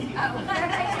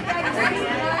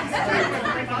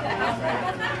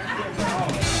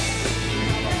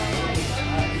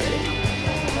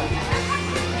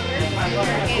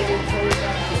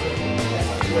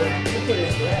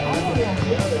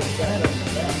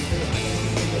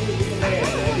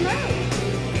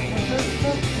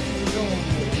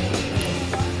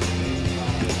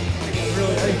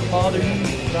 Really hate to bother you,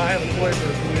 but I have a question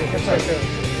for you. It's like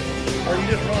are you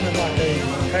just running like a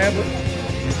tablet?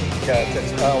 Yeah,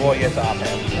 it's an iPad.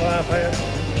 An iPad?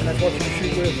 And that's what you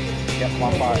shoot with? Yep, my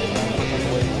fire.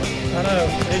 I know,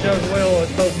 it does well at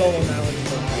both bowling alleys.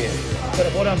 Yeah.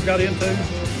 But what I've got into,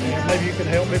 and maybe you can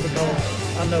help me because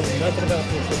I know nothing about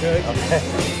this, okay? Okay.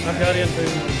 I've got into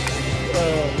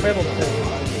pedal detector.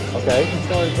 Okay.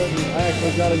 I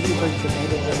actually got a YouTube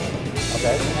channel.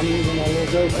 Okay. I'm using my little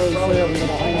GoPro 7 that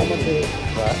I hang on my bed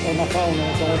on my phone, and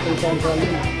that's all three things I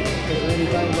use. Is there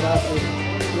anything that I could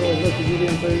really look to get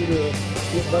into to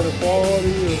get better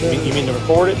quality or better? You mean to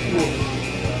record it? Yeah.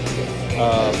 I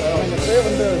mean, the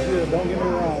 7 does good, don't get me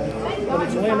wrong, but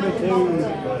it's limited to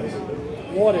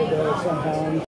what it does sometimes.